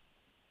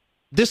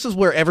 this is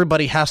where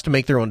everybody has to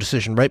make their own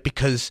decision, right?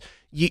 Because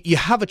you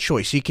have a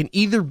choice. You can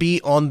either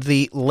be on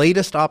the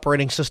latest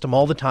operating system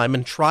all the time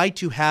and try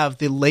to have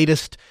the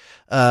latest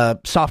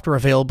software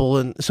available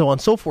and so on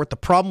and so forth. The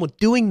problem with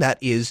doing that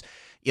is,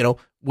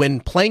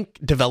 when Plank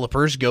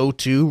developers go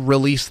to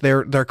release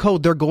their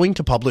code, they're going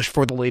to publish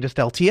for the latest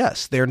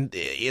LTS.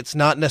 It's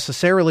not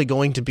necessarily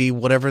going to be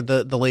whatever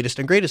the latest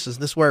and greatest is.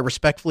 This is where I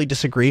respectfully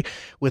disagree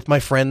with my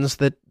friends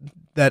that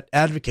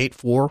advocate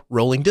for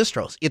rolling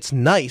distros. It's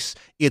nice,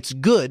 it's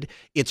good,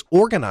 it's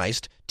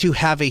organized to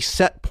have a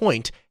set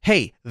point.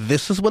 Hey,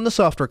 this is when the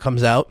software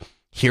comes out.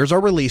 Here's our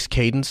release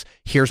cadence.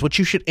 Here's what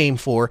you should aim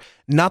for.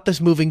 Not this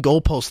moving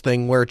goalpost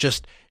thing where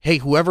just, hey,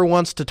 whoever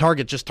wants to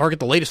just target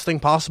the latest thing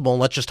possible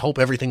and let's just hope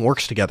everything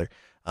works together.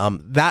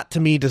 That to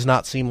me does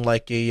not seem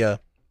like a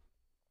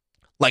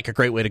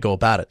great way to go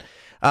about it.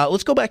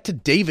 Let's go back to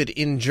David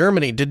in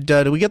Germany. Did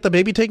we get the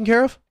baby taken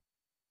care of?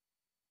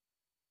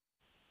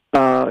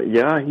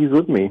 Yeah, he's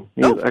with me.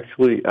 He's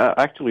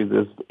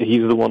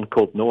he's the one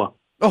called Noah.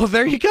 Oh,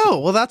 there you go.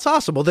 Well, that's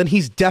awesome. Well, then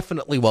he's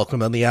definitely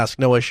welcome on the Ask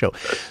Noah show.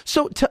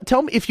 So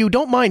tell me, if you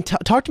don't mind,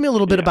 talk to me a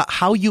little bit about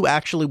how you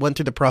actually went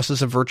through the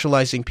process of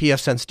virtualizing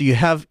pfSense. Do you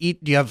have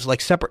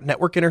like separate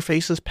network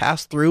interfaces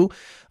pass through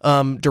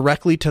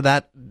directly to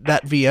that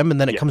VM, and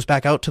then it comes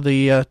back out to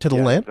the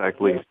LAN?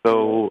 Exactly.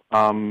 So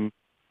so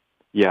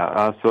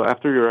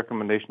after your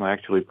recommendation, I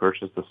actually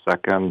purchased a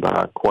second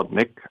quad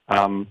NIC.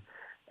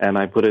 And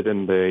I put it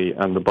in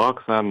the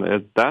box,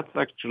 and that's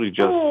actually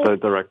just the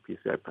direct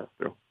PCI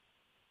pass-through.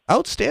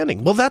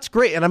 Outstanding. Well, that's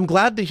great, and I'm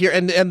glad to hear.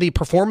 And the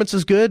performance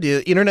is good.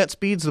 Internet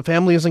speeds. The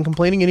family isn't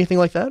complaining. Anything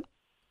like that?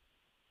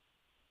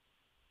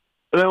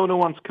 No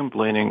one's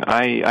complaining.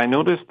 I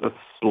noticed a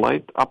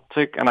slight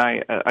uptick, and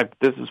I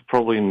this is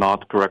probably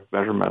not correct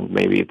measurement.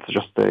 Maybe it's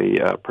just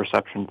a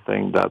perception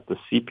thing that the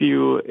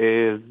CPU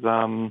is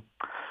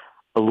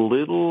a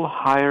little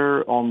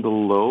higher on the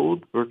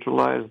load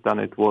virtualized than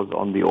it was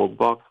on the old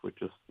box,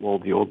 which is,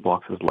 the old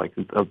box is like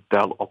a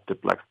Dell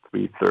Optiplex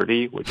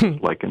 330, which is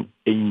like an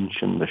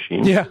ancient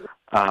machine. Yeah.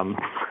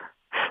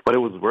 But it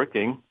was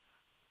working.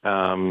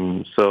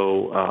 I'll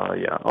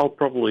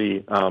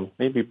probably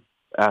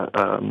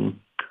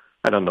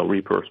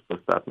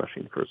repurpose that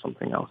machine for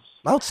something else.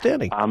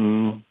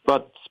 Outstanding.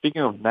 But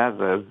speaking of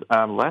NASes,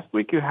 last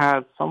week you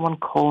had someone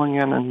calling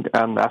in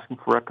and asking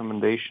for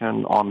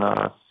recommendation on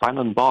a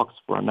silent box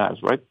for a NAS,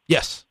 right?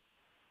 Yes.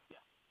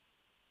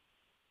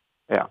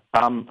 Yeah.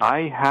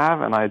 I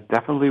have, and I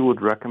definitely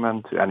would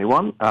recommend to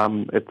anyone.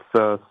 It's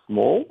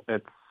small,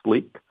 it's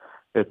sleek.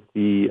 It's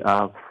the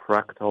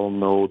Fractal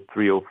Node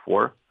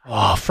 304.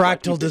 Oh,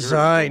 Fractal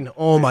design.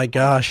 Oh, my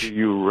gosh.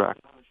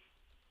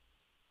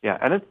 Yeah,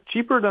 and it's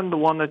cheaper than the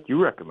one that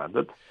you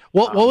recommended.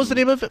 What was the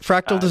name of it?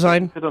 Fractal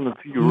design? Fit on the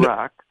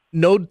rack.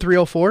 Node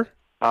 304?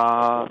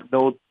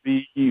 Node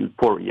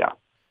 304, yeah.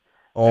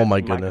 Oh,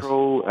 my goodness.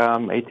 Micro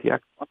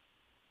ATX.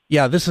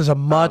 Yeah, this is a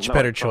much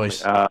better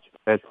choice.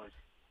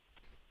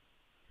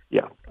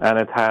 Yeah, and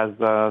it has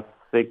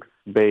 6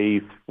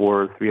 bays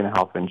for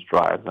 3.5-inch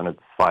drives, and it's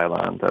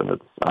silent, and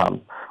it's I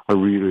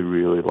really,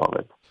 really love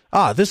it.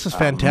 This is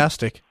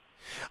fantastic.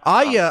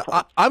 I'm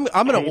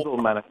gonna Cable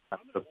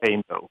manufacturer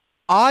pain though.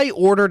 I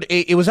ordered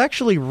it was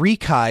actually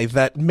Rekai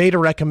that made a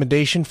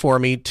recommendation for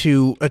me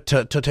to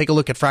take a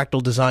look at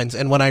Fractal Designs,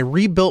 and when I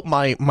rebuilt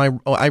I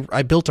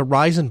built a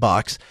Ryzen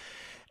box.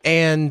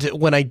 And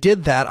when I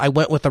did that, I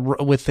went with a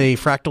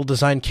Fractal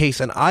Design case,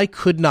 and I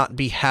could not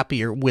be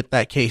happier with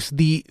that case.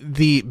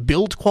 The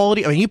build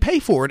quality, I mean, you pay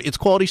for it, it's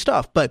quality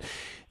stuff, but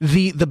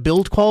the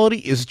build quality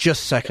is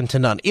just second to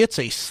none. It's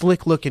a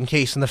slick looking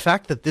case, and the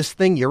fact that this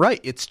thing, you're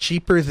right, it's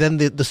cheaper than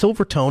the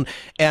Silvertone,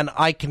 and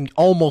I can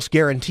almost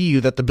guarantee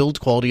you that the build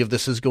quality of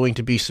this is going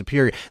to be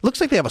superior. It looks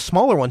like they have a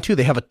smaller one too.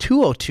 They have a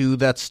 202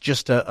 that's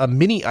just a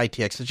mini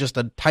ITX. It's just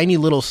a tiny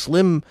little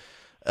slim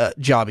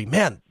jobby.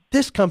 Man,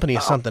 this company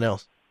is something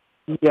else.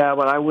 Yeah,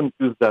 but I wouldn't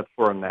use that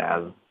for a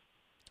NAS.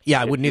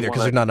 Yeah, I wouldn't either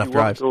because there's not enough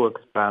drives. To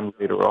expand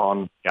later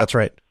on. Yeah. That's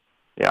right.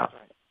 Yeah.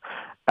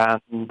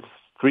 And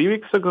 3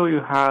 weeks ago,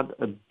 you had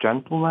a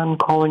gentleman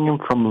calling in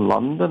from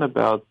London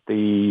about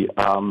the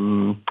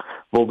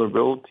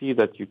vulnerability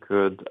that you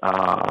could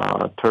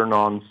turn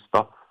on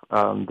stuff,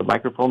 the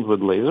microphones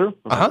with laser.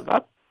 Remember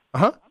that?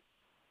 Uh-huh.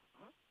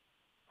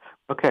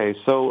 Okay,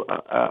 so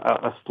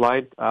a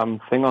slight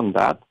thing on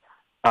that.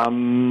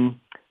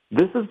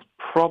 This is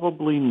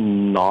probably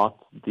not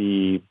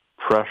the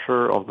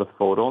pressure of the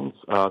photons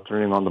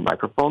turning on the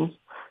microphones.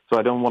 So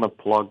I don't want to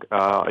plug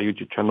a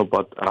YouTube channel,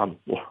 but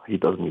he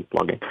does need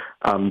plugging.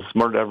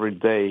 Smart Every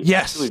Day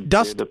actually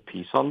did a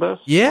piece on this.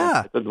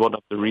 Yeah. With one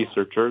of the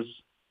researchers.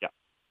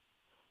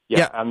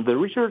 Yeah. And the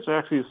researchers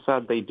actually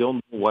said they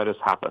don't know why this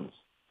happens.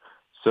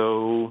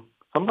 So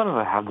sometimes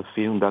I have the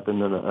feeling that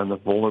in a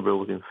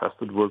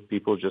vulnerability-infested world,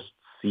 people just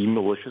see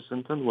malicious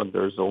intent when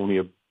there's only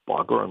a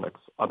bug or an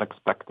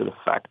unexpected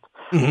effect.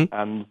 Mm-hmm.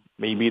 And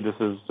maybe this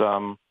is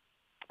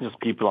just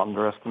people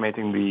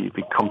underestimating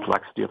the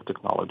complexity of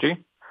technology.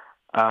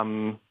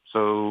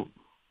 So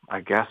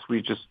I guess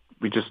we just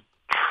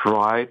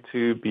try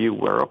to be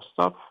aware of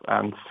stuff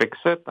and fix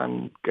it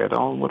and get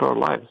on with our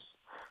lives,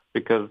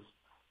 because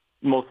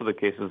most of the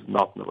cases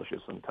not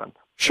malicious intent.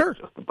 Sure.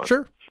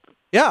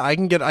 Yeah, I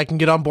can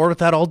get on board with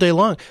that all day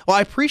long. Well,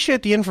 I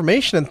appreciate the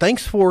information, and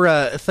thanks for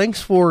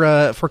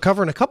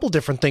covering a couple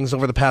different things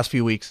over the past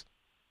few weeks.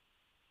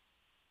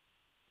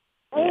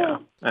 Yeah,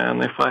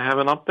 and if I have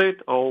an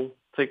update, I'll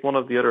take one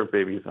of the other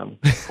babies and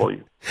call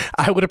you.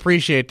 I would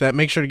appreciate that.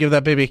 Make sure to give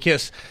that baby a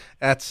kiss.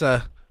 That's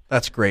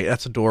great.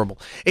 That's adorable.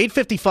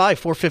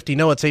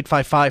 855-450-NOAH. It's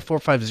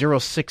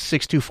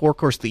 855-450-6624. Of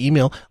course, the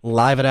email,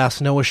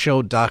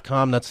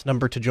 live@asknoahshow.com. That's the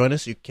number to join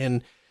us. You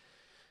can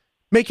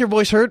make your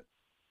voice heard.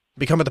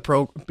 Become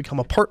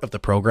a part of the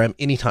program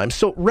anytime.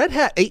 So Red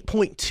Hat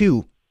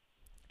 8.2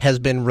 has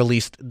been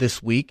released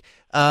this week.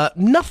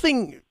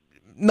 Nothing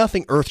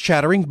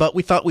earth-shattering, but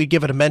we thought we'd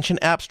give it a mention.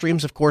 App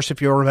streams, of course,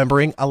 if you're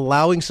remembering,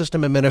 allowing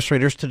system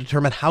administrators to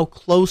determine how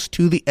close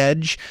to the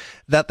edge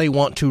that they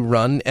want to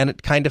run, and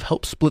it kind of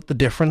helps split the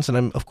difference. And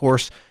I'm, of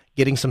course,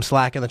 getting some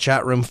slack in the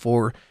chat room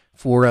for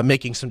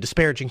making some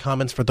disparaging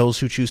comments for those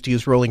who choose to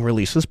use rolling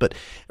releases. But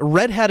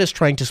Red Hat is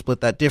trying to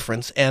split that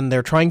difference, and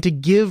they're trying to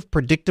give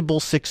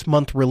predictable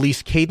 6-month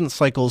release cadence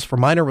cycles for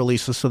minor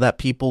releases so that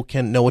people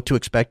can know what to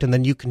expect, and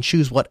then you can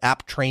choose what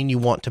app train you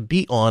want to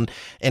be on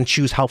and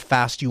choose how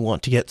fast you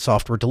want to get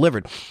software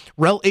delivered.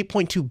 RHEL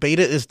 8.2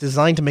 beta is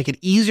designed to make it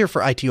easier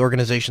for IT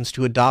organizations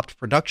to adopt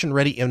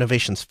production-ready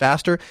innovations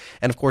faster,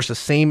 and of course the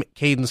same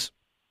cadence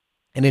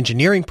and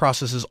engineering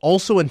process is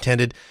also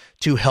intended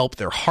to help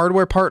their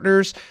hardware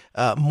partners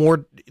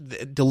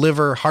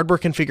deliver hardware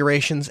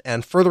configurations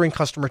and furthering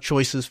customer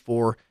choices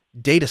for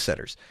data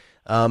centers.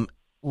 RHEL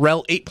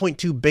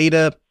 8.2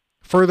 beta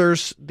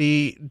furthers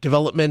the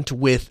development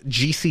with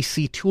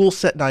GCC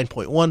Toolset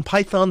 9.1,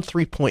 Python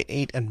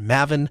 3.8, and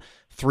Maven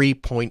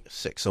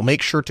 3.6. So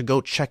make sure to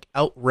go check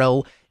out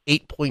RHEL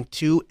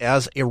 8.2.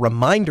 As a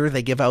reminder,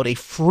 they give out a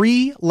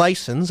free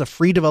license, a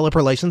free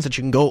developer license that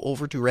you can go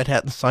over to Red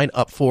Hat and sign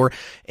up for,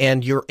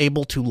 and you're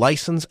able to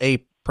license a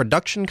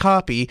production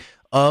copy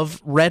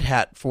of Red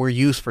Hat for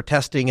use for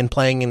testing and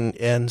playing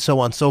and so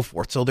on and so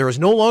forth. So there is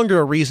no longer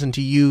a reason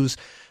to use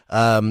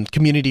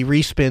community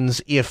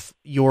respins if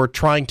you're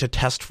trying to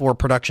test for a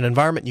production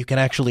environment. You can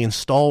actually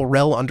install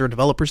RHEL under a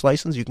developer's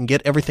license. You can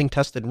get everything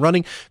tested and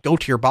running, go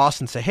to your boss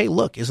and say, hey,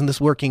 look, isn't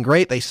this working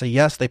great? They say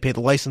yes, they pay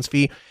the license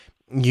fee.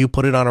 You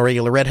put it on a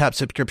regular Red Hat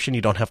subscription.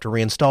 You don't have to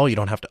reinstall. You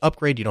don't have to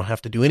upgrade. You don't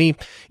have to do any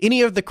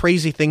of the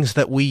crazy things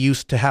that we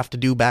used to have to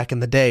do back in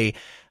the day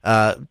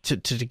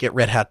to get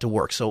Red Hat to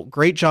work. So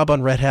great job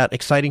on Red Hat.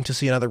 Exciting to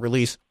see another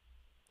release.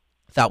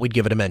 Thought we'd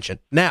give it a mention.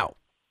 Now,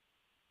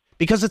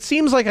 because it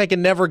seems like I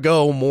can never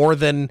go more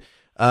than,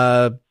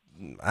 a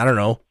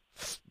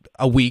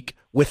week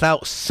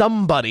without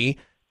somebody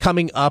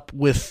coming up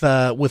with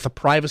a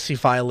privacy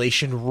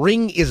violation.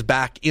 Ring is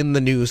back in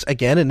the news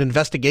again. An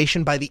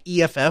investigation by the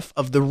EFF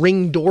of the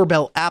Ring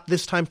doorbell app,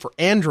 this time for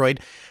Android,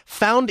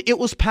 found it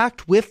was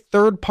packed with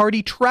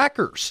third-party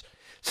trackers.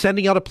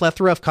 sending out a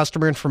plethora of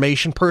customer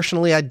information,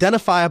 personally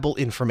identifiable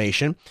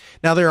information.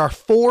 Now, there are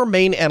 4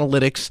 main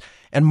analytics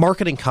and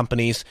marketing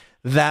companies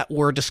that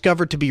were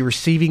discovered to be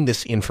receiving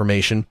this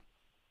information.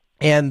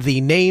 And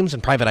the names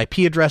and private IP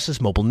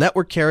addresses, mobile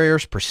network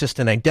carriers,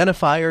 persistent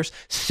identifiers,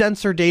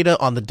 sensor data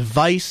on the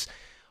device,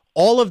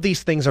 all of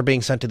these things are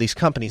being sent to these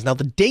companies. Now,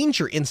 the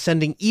danger in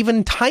sending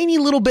even tiny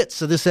little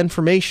bits of this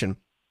information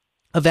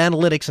of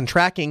analytics and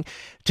tracking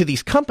to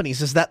these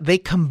companies is that they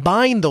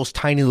combine those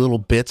tiny little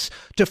bits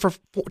to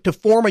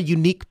form a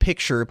unique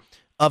picture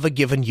of a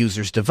given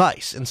user's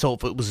device. And so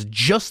if it was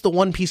just the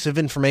one piece of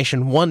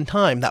information one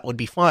time, that would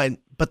be fine,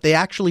 but they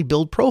actually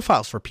build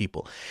profiles for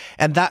people.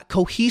 And that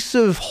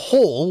cohesive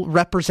whole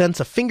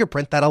represents a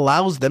fingerprint that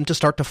allows them to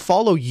start to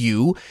follow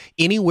you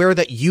anywhere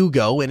that you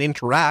go and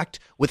interact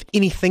with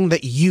anything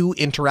that you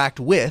interact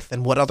with,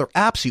 and what other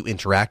apps you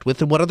interact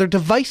with, and what other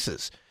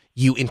devices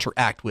you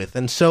interact with.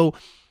 And so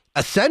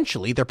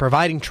essentially they're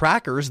providing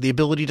trackers the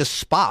ability to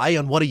spy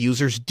on what a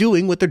user's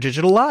doing with their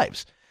digital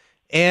lives.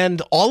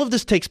 And all of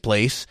this takes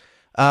place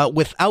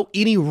without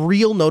any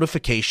real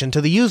notification to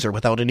the user,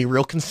 without any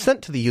real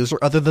consent to the user,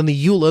 other than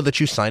the EULA that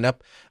you sign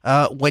up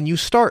when you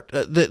start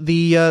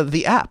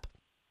the app.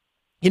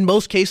 In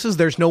most cases,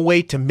 there's no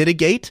way to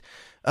mitigate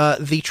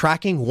the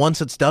tracking once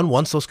it's done,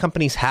 once those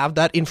companies have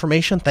that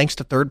information, thanks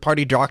to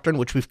third-party doctrine,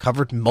 which we've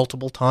covered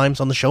multiple times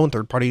on the show, and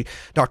third-party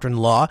doctrine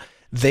law.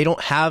 They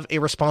don't have a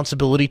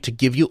responsibility to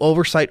give you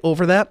oversight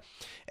over that.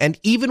 And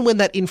even when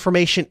that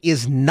information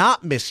is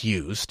not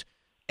misused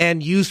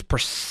and used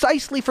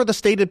precisely for the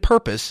stated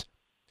purpose,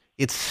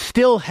 it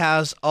still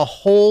has a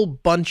whole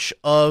bunch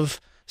of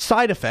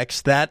side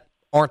effects that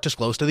aren't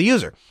disclosed to the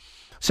user.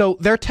 So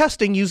their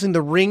testing using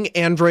the Ring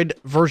Android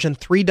version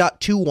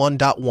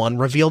 3.21.1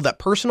 revealed that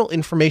personal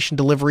information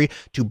delivery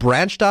to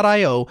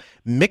Branch.io,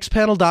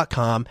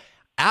 Mixpanel.com,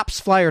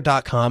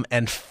 AppsFlyer.com,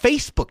 and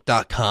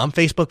Facebook.com,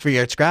 Facebook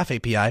via its Graph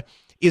API,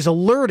 is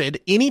alerted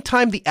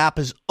anytime the app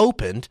is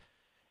opened,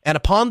 and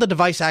upon the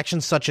device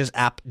actions such as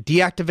app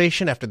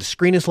deactivation after the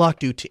screen is locked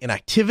due to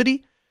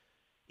inactivity.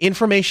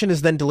 Information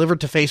is then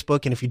delivered to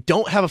Facebook, and if you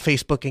don't have a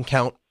Facebook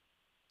account,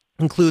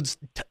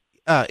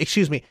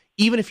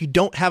 even if you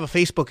don't have a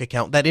Facebook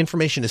account, that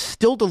information is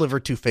still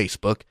delivered to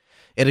Facebook.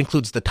 It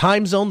includes the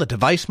time zone, the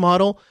device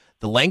model,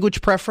 the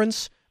language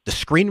preference, the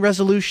screen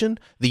resolution,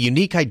 the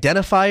unique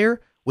identifier,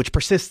 which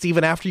persists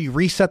even after you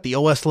reset the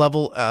OS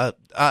level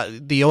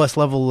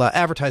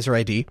advertiser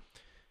ID.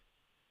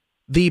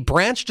 The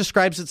Branch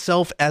describes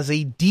itself as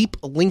a deep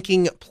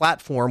linking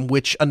platform,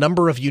 which a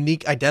number of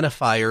unique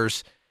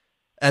identifiers,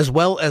 as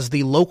well as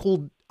the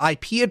local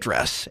IP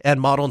address and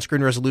model and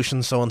screen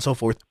resolution, so on and so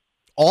forth,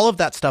 all of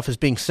that stuff is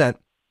being sent.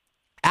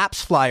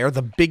 AppsFlyer,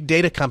 the big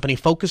data company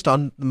focused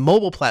on the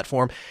mobile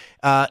platform,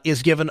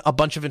 is given a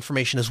bunch of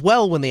information as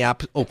well when the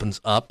app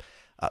opens up.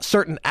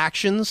 Certain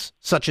actions,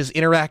 such as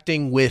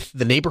interacting with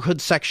the neighborhood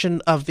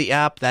section of the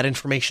app, that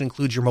information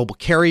includes your mobile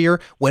carrier,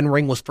 when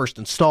Ring was first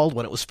installed,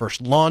 when it was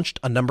first launched,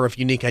 a number of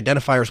unique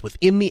identifiers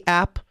within the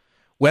app,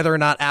 whether or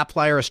not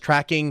AppsFlyer is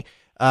tracking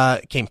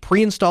came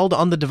pre-installed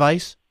on the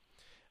device.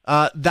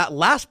 That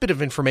last bit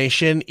of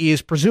information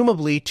is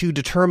presumably to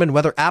determine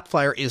whether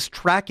AppsFlyer is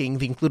tracking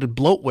the included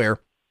bloatware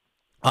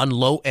on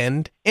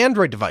low-end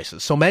Android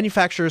devices. So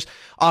manufacturers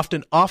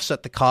often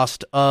offset the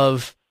cost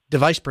of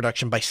device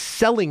production by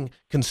selling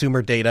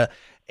consumer data.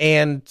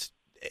 And,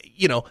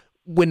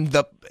 when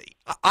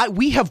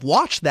we have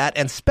watched that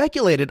and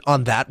speculated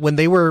on that when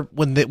like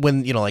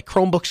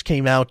Chromebooks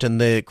came out and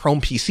the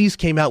Chrome PCs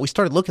came out, we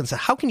started looking and said,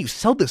 how can you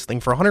sell this thing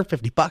for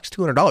 $150,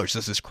 $200?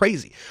 This is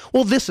crazy.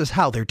 Well, this is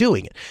how they're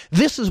doing it.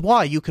 This is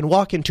why you can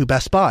walk into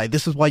Best Buy.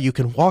 This is why you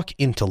can walk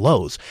into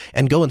Lowe's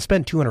and go and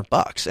spend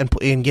 $200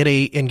 and get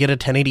a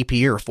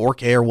 1080p or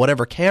 4K or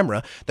whatever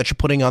camera that you're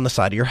putting on the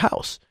side of your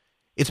house.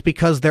 It's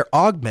because they're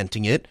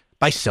augmenting it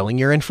by selling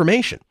your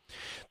information.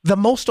 The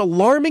most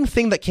alarming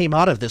thing that came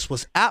out of this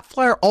was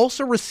AppsFlyer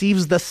also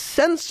receives the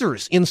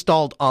sensors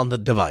installed on the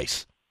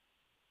device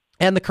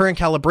and the current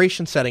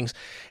calibration settings.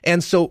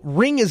 And so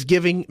Ring is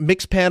giving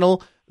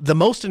Mixpanel the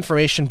most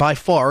information by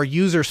far: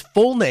 users'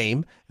 full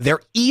name,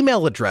 their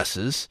email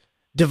addresses,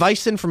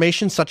 device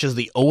information such as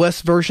the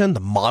OS version,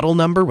 the model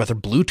number, whether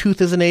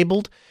Bluetooth is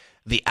enabled,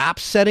 the app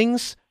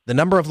settings, the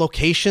number of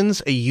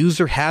locations a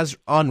user has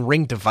on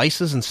Ring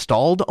devices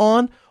installed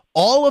on.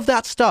 All of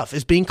that stuff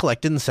is being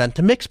collected and sent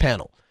to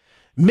Mixpanel.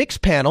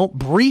 Mixpanel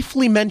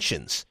briefly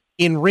mentions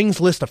in Ring's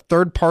list of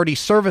third-party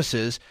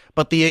services,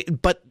 but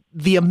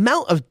the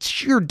amount of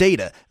sheer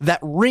data that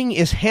Ring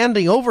is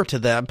handing over to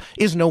them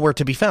is nowhere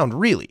to be found,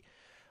 really.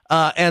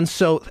 And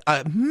so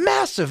a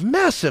massive,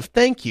 massive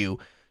thank you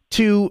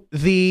to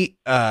the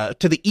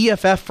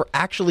EFF for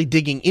actually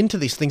digging into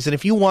these things. And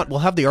if you want, we'll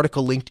have the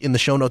article linked in the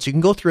show notes. You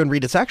can go through and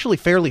read. It's actually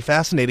fairly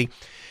fascinating.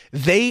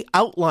 They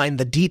outline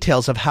the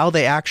details of how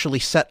they actually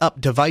set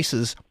up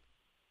devices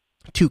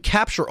to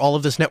capture all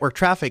of this network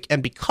traffic.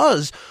 And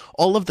because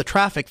all of the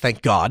traffic,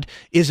 thank God,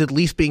 is at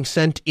least being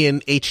sent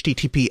in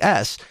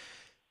HTTPS,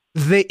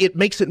 it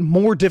makes it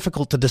more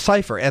difficult to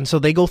decipher. And so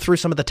they go through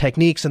some of the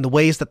techniques and the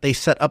ways that they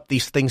set up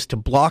these things to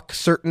block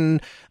certain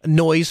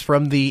noise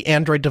from the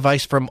Android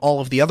device from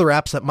all of the other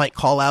apps that might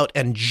call out,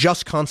 and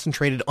just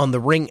concentrated on the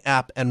Ring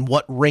app and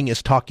what Ring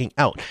is talking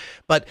out.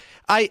 But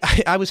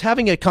I was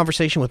having a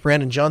conversation with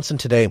Brandon Johnson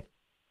today,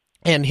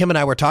 and him and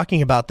I were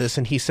talking about this,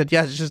 and he said,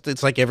 yeah,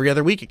 it's like every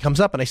other week it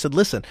comes up. And I said,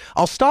 listen,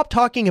 I'll stop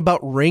talking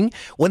about Ring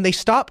when they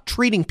stop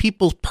treating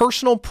people's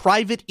personal,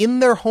 private, in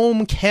their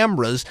home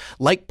cameras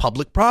like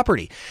public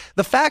property.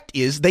 The fact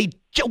is,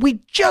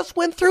 we just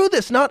went through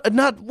this, not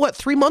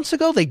 3 months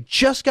ago? They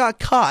just got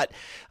caught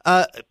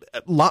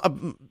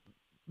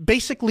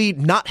basically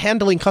not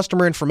handling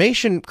customer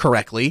information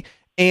correctly,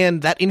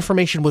 and that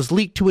information was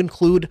leaked to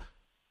include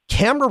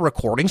camera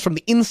recordings from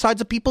the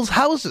insides of people's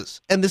houses.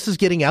 And this is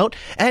getting out,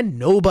 and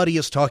nobody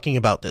is talking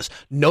about this.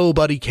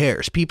 Nobody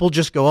cares. People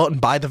just go out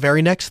and buy the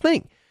very next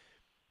thing.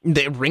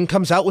 The Ring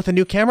comes out with a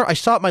new camera. I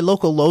saw at my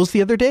local Lowe's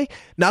the other day.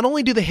 Not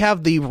only do they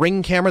have the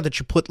Ring camera that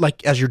you put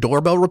like as your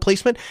doorbell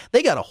replacement,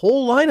 they got a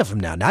whole line of them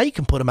now. Now you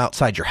can put them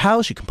outside your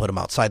house. You can put them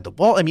outside the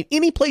wall. I mean,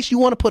 any place you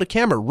want to put a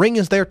camera, Ring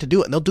is there to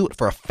do it. And they'll do it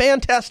for a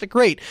fantastic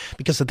rate,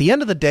 because at the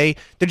end of the day,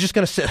 they're just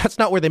going to say that's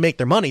not where they make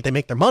their money. They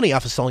make their money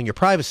off of selling your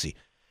privacy.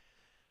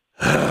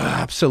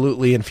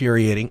 Absolutely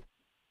infuriating.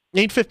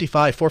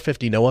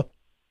 855-450-NOAH.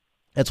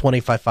 That's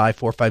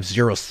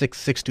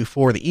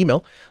 1-855-450-6624. The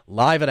email,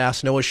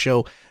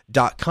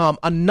 live@asknoahshow.com.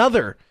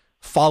 Another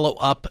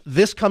follow-up.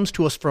 This comes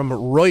to us from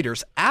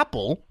Reuters.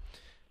 Apple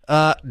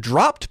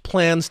dropped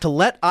plans to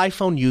let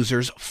iPhone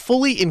users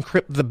fully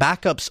encrypt the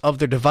backups of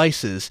their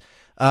devices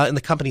in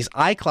the company's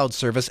iCloud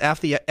service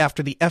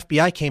after the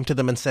FBI came to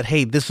them and said,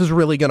 hey, this is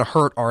really going to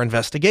hurt our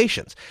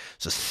investigations.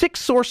 So 6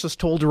 sources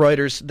told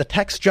Reuters the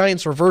tech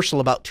giant's reversal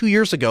about 2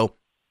 years ago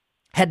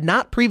had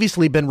not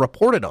previously been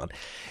reported on.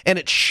 And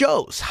it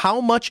shows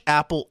how much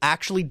Apple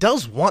actually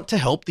does want to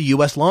help the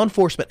U.S. law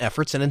enforcement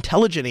efforts and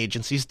intelligence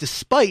agencies,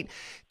 despite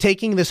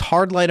taking this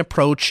hardline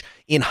approach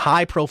in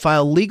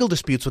high-profile legal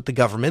disputes with the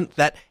government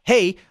that,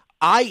 hey,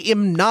 I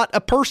am not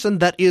a person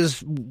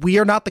we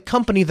are not the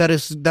company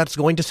that's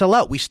going to sell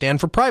out. We stand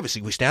for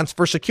privacy. We stand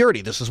for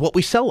security. This is what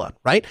we sell on,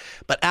 right?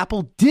 But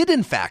Apple did,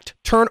 in fact,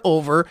 turn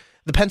over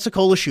the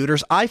Pensacola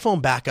shooter's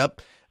iPhone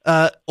backup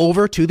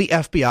over to the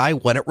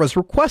FBI when it was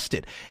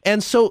requested.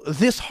 And so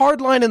this hard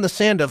line in the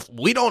sand of,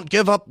 we don't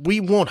give up, we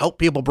won't help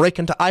people break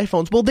into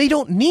iPhones. Well, they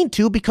don't need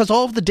to, because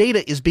all of the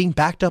data is being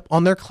backed up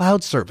on their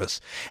cloud service.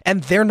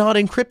 And they're not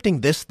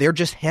encrypting this. They're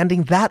just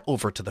handing that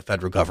over to the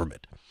federal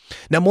government.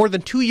 Now, more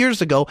than 2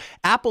 years ago,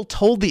 Apple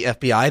told the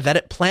FBI that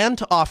it planned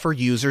to offer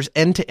users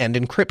end-to-end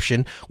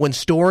encryption when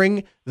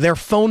storing their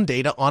phone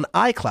data on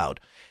iCloud.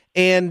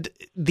 And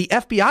the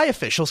FBI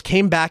officials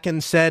came back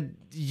and said,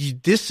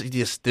 this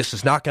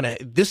is not going to,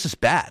 this is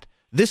bad.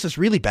 This is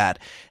really bad.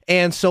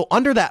 And so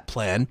under that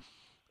plan,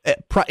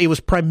 it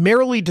was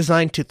primarily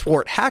designed to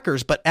thwart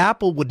hackers, but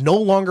Apple would no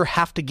longer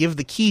have to give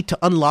the key to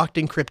unlocked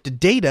encrypted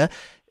data,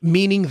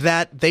 meaning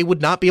that they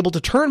would not be able to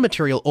turn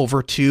material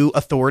over to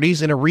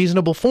authorities in a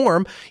reasonable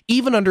form,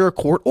 even under a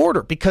court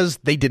order, because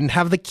they didn't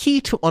have the key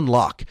to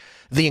unlock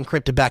the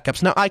encrypted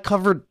backups. Now, I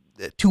covered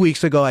 2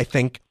 weeks ago, I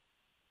think,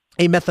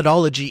 a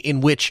methodology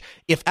in which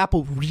if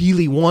Apple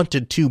really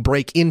wanted to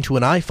break into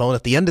an iPhone,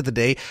 at the end of the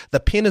day, the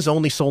PIN is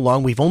only so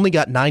long. We've only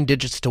got 9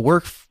 digits to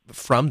work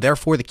from.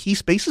 Therefore, the key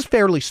space is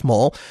fairly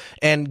small.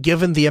 And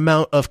given the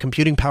amount of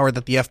computing power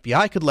that the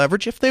FBI could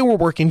leverage, if they were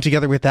working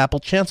together with Apple,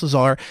 chances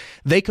are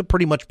they could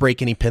pretty much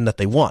break any PIN that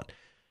they want.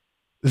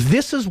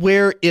 This is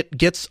where it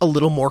gets a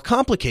little more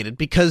complicated,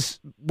 because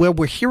where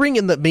we're hearing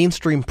in the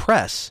mainstream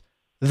press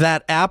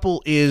that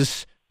Apple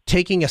is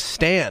taking a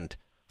stand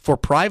for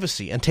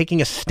privacy and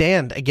taking a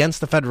stand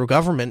against the federal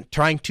government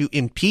trying to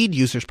impede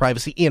users'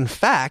 privacy. In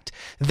fact,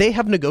 they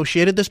have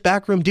negotiated this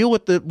backroom deal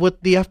with the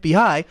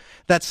FBI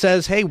that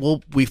says, hey, we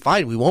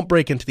won't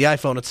break into the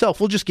iPhone itself.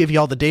 We'll just give you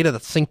all the data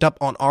that's synced up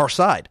on our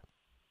side.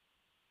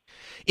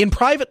 In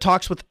private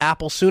talks with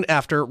Apple soon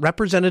after,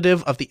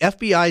 representative of the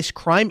FBI's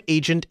crime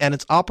agent and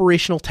its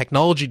operational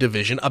technology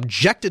division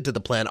objected to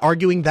the plan,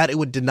 arguing that it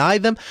would deny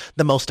them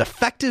the most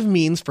effective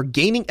means for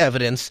gaining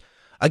evidence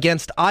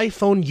against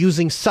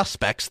iPhone-using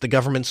suspects, the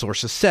government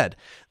sources said.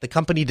 The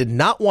company did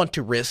not want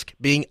to risk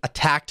being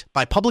attacked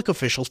by public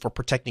officials for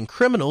protecting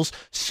criminals,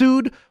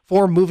 sued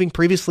for moving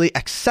previously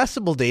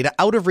accessible data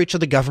out of reach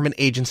of the government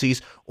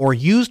agencies, or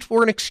used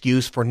for an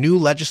excuse for new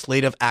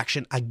legislative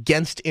action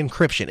against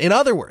encryption. In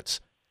other words,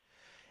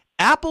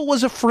 Apple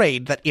was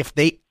afraid that if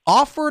they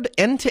offered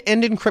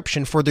end-to-end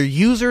encryption for their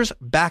users'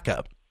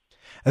 backup,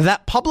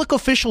 that public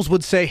officials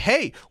would say,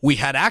 hey, we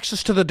had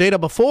access to the data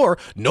before,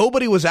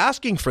 nobody was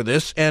asking for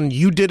this, and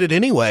you did it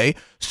anyway,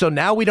 so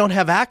now we don't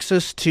have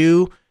access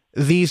to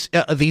these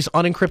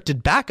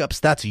unencrypted backups.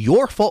 That's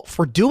your fault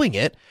for doing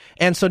it,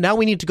 and so now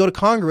we need to go to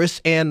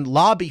Congress and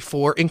lobby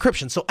for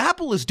encryption. So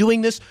Apple is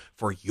doing this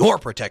for your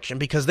protection,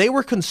 because they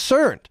were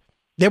concerned.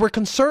 They were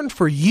concerned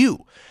for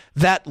you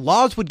that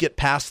laws would get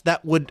passed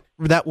that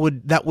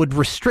would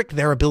restrict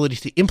their ability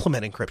to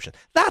implement encryption.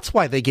 That's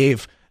why they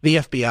gave the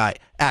FBI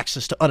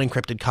access to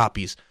unencrypted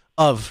copies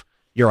of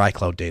your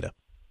iCloud data.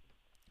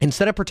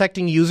 Instead of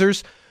protecting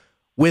users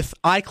with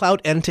iCloud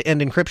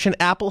end-to-end encryption,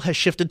 Apple has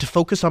shifted to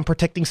focus on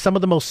protecting some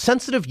of the most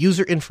sensitive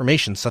user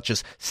information, such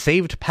as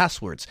saved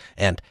passwords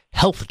and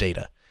health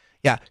data.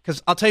 Yeah,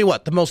 because I'll tell you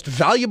what, the most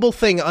valuable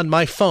thing on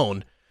my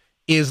phone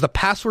is the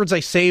passwords I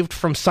saved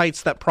from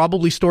sites that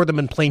probably store them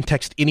in plain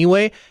text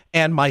anyway,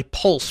 and my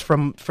pulse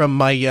from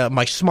my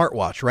my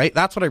smartwatch, right?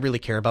 That's what I really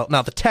care about.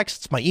 Now, the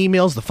texts, my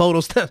emails, the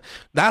photos,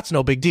 that's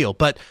no big deal.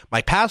 But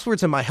my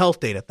passwords and my health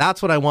data,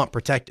 that's what I want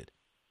protected.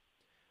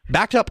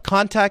 Backed up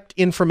contact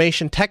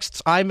information,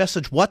 texts,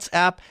 iMessage,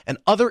 WhatsApp, and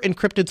other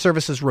encrypted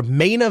services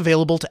remain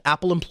available to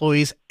Apple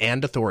employees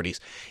and authorities.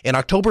 In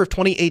October of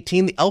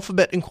 2018, the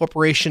Alphabet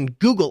Incorporation,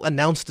 Google,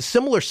 announced a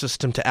similar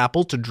system to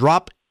Apple to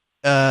drop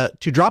a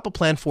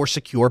plan for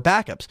secure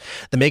backups.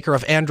 The maker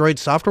of Android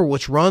software,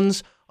 which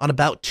runs on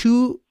about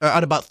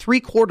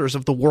 3/4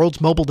 of the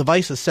world's mobile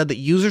devices, said that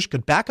users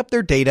could back up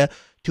their data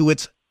to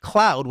its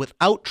cloud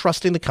without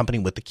trusting the company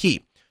with the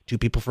key. Two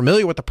people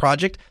familiar with the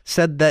project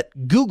said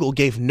that Google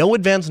gave no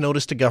advance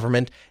notice to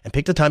government and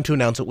picked a time to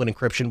announce it when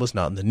encryption was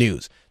not in the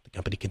news. The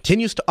company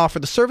continues to offer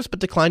the service but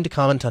declined to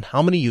comment on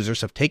how many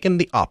users have taken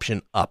the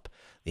option up.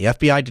 The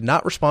FBI did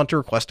not respond to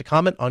request to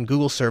comment on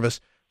Google's service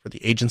for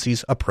the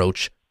agency's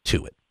approach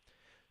to it.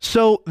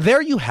 So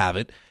there you have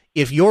it.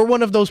 If you're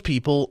one of those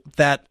people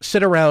that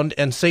sit around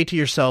and say to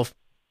yourself,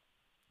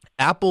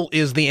 Apple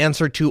is the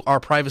answer to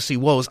our privacy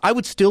woes, I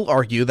would still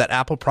argue that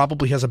Apple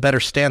probably has a better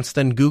stance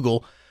than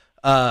Google,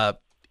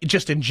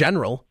 just in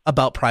general,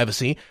 about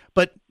privacy.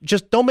 But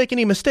just don't make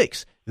any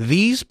mistakes.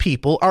 These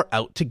people are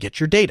out to get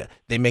your data.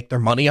 They make their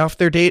money off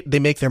their data. They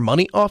make their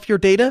money off your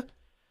data.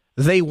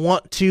 They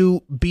want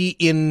to be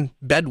in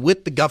bed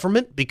with the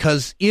government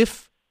because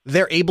if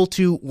they're able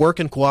to work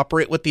and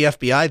cooperate with the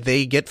FBI,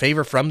 they get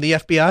favor from the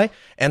FBI.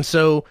 And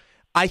so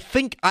I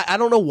think, I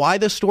don't know why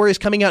this story is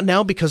coming out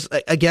now, because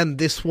again,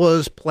 this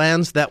was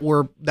plans that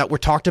were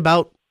talked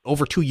about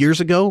over 2 years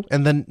ago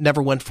and then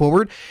never went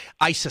forward.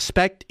 I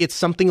suspect it's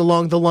something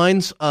along the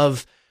lines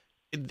of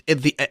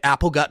the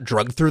Apple got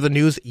drugged through the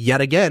news yet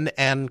again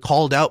and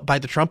called out by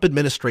the Trump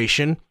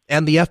administration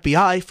and the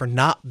FBI for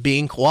not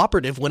being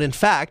cooperative when in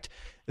fact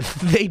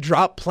they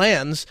dropped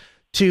plans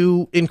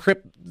to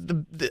encrypt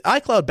the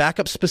iCloud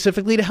backup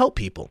specifically to help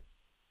people.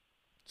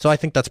 So I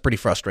think that's pretty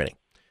frustrating.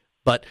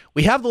 But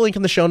we have the link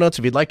in the show notes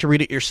if you'd like to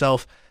read it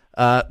yourself.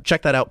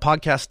 Check that out,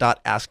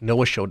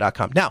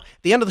 podcast.asknoahshow.com. Now, at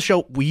the end of the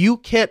show,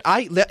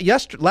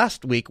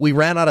 last week we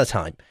ran out of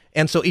time.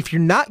 And so if you're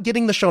not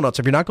getting the show notes,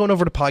 if you're not going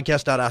over to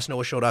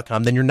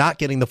podcast.asknoahshow.com, then you're not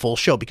getting the full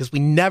show because we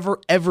never,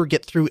 ever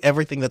get through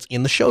everything that's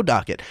in the show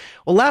docket.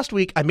 Well, last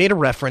week I made a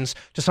reference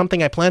to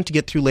something I planned to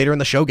get through later in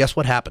the show. Guess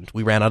what happened?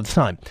 We ran out of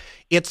time.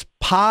 It's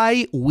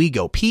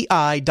PiWigo,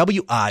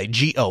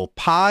 P-I-W-I-G-O,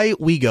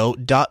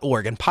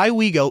 PiWigo.org. And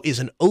PiWigo is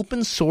an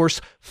open source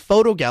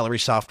photo gallery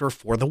software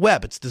for the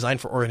web. It's designed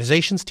for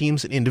organizations,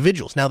 teams, and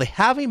individuals. Now, they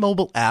have a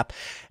mobile app,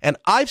 and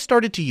I've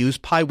started to use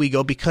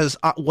PiWigo because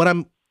what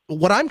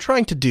I'm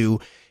trying to do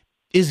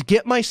is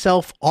get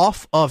myself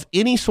off of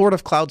any sort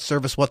of cloud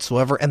service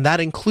whatsoever, and that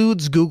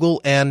includes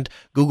Google and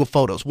Google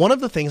Photos. One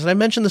of the things, and I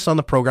mentioned this on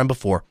the program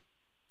before,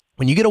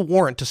 when you get a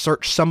warrant to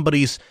search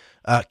somebody's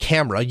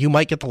camera, you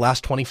might get the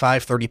last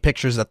 25, 30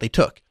 pictures that they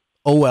took.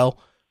 Oh, well,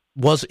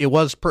 it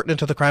was pertinent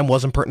to the crime,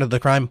 wasn't pertinent to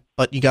the crime,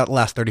 but you got the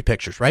last 30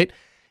 pictures, right?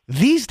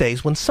 These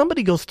days, when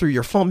somebody goes through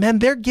your phone, man,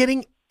 they're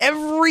getting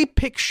every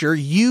picture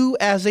you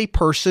as a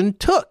person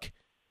took.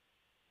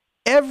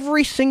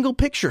 Every single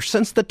picture.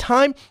 Since the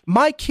time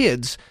my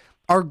kids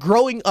are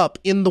growing up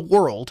in the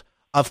world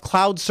of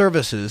cloud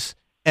services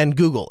and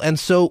Google. And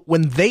so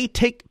when they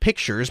take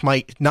pictures,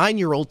 my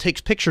 9-year-old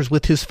takes pictures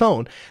with his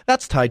phone,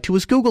 that's tied to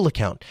his Google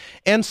account.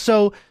 And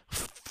so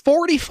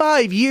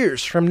 45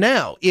 years from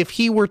now, if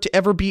he were to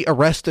ever be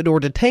arrested or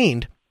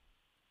detained,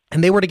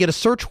 and they were to get a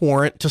search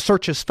warrant to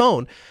search his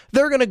phone,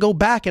 they're going to go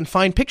back and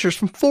find pictures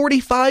from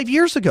 45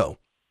 years ago.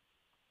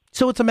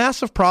 So it's a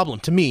massive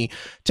problem to me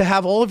to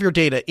have all of your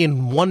data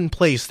in one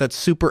place that's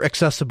super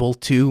accessible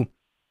to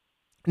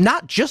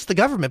not just the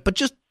government, but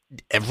just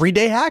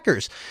everyday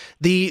hackers.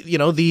 The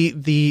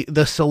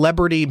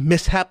celebrity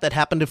mishap that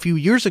happened a few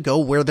years ago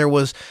where there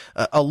was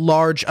a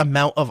large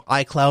amount of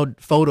iCloud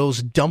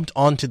photos dumped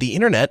onto the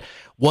internet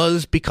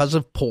was because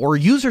of poor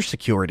user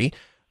security.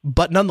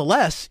 But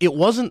nonetheless, it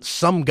wasn't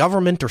some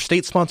government or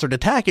state-sponsored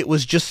attack. It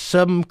was just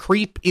some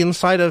creep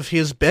inside of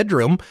his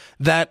bedroom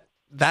that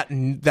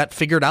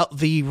figured out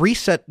the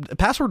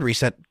password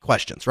reset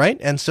questions, right?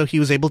 And so he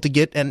was able to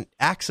get and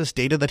access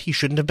data that he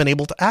shouldn't have been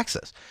able to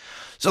access.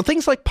 So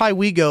things like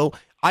PiWigo,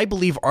 I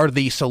believe, are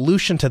the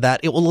solution to that.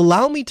 It will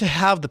allow me to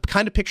have the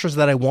kind of pictures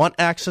that I want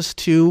access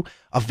to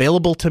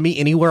available to me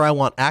anywhere I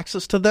want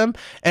access to them.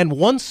 And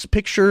once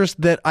pictures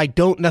that I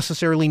don't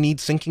necessarily need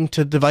syncing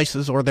to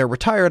devices or they're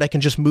retired, I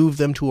can just move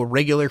them to a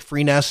regular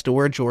FreeNAS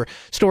storage or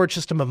storage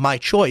system of my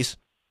choice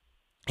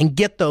and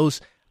get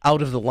those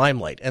out of the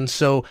limelight. And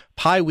so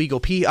Piwigo,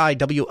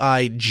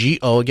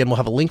 Piwigo. Again, we'll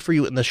have a link for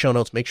you in the show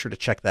notes. Make sure to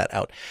check that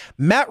out.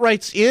 Matt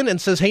writes in and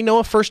says, hey,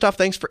 Noah, first off,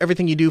 thanks for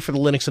everything you do for the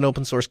Linux and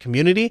open source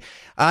community.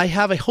 I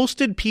have a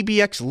hosted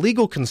PBX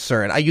legal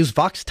concern. I use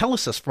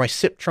Voxtelesys for my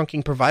SIP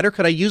trunking provider.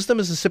 Could I use them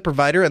as a SIP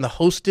provider and the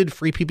hosted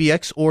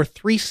FreePBX or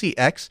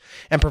 3CX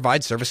and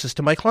provide services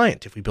to my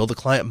client? If we build a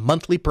client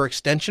monthly per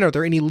extension, are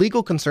there any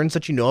legal concerns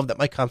that you know of that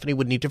my company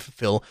would need to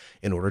fulfill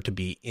in order to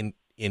be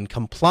in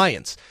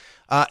compliance?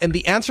 And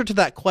the answer to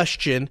that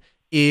question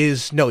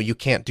is no, you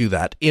can't do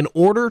that. In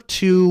order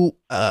to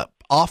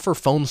offer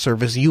phone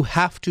service, you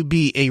have to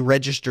be a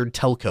registered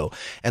telco.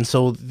 And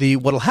so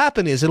what'll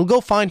happen is it'll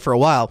go fine for a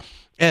while.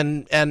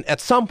 And at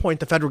some point,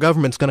 the federal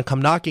government's going to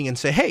come knocking and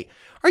say, hey,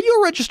 are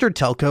you a registered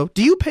telco?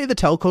 Do you pay the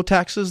telco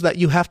taxes that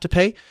you have to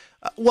pay?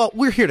 Well,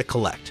 we're here to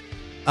collect.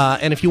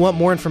 And if you want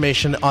more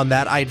information on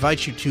that, I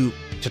invite you to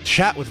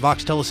chat with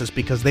Voxtelesys,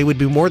 because they would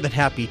be more than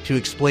happy to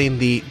explain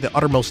the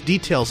uttermost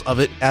details of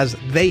it, as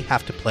they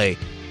have to pay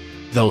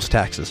those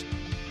taxes.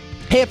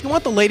 Hey, if you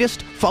want the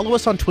latest, follow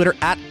us on Twitter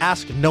at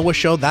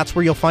AskNoahShow. That's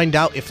where you'll find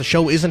out if the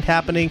show isn't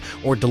happening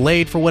or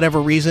delayed for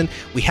whatever reason.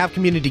 We have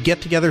community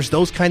get-togethers,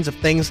 those kinds of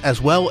things,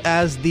 as well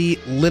as the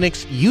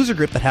Linux user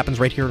group that happens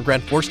right here in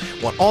Grand Forks.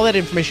 Want all that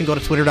information, go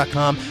to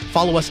twitter.com.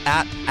 Follow us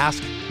at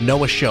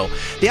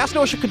AskNoahShow. The Ask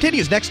Noah Show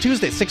continues next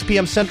Tuesday at 6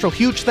 p.m. Central.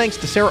 Huge thanks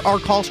to Sarah R.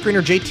 Call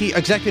Screener, JT,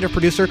 executive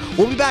producer.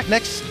 We'll be back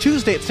next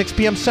Tuesday at 6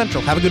 p.m.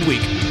 Central. Have a good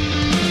week.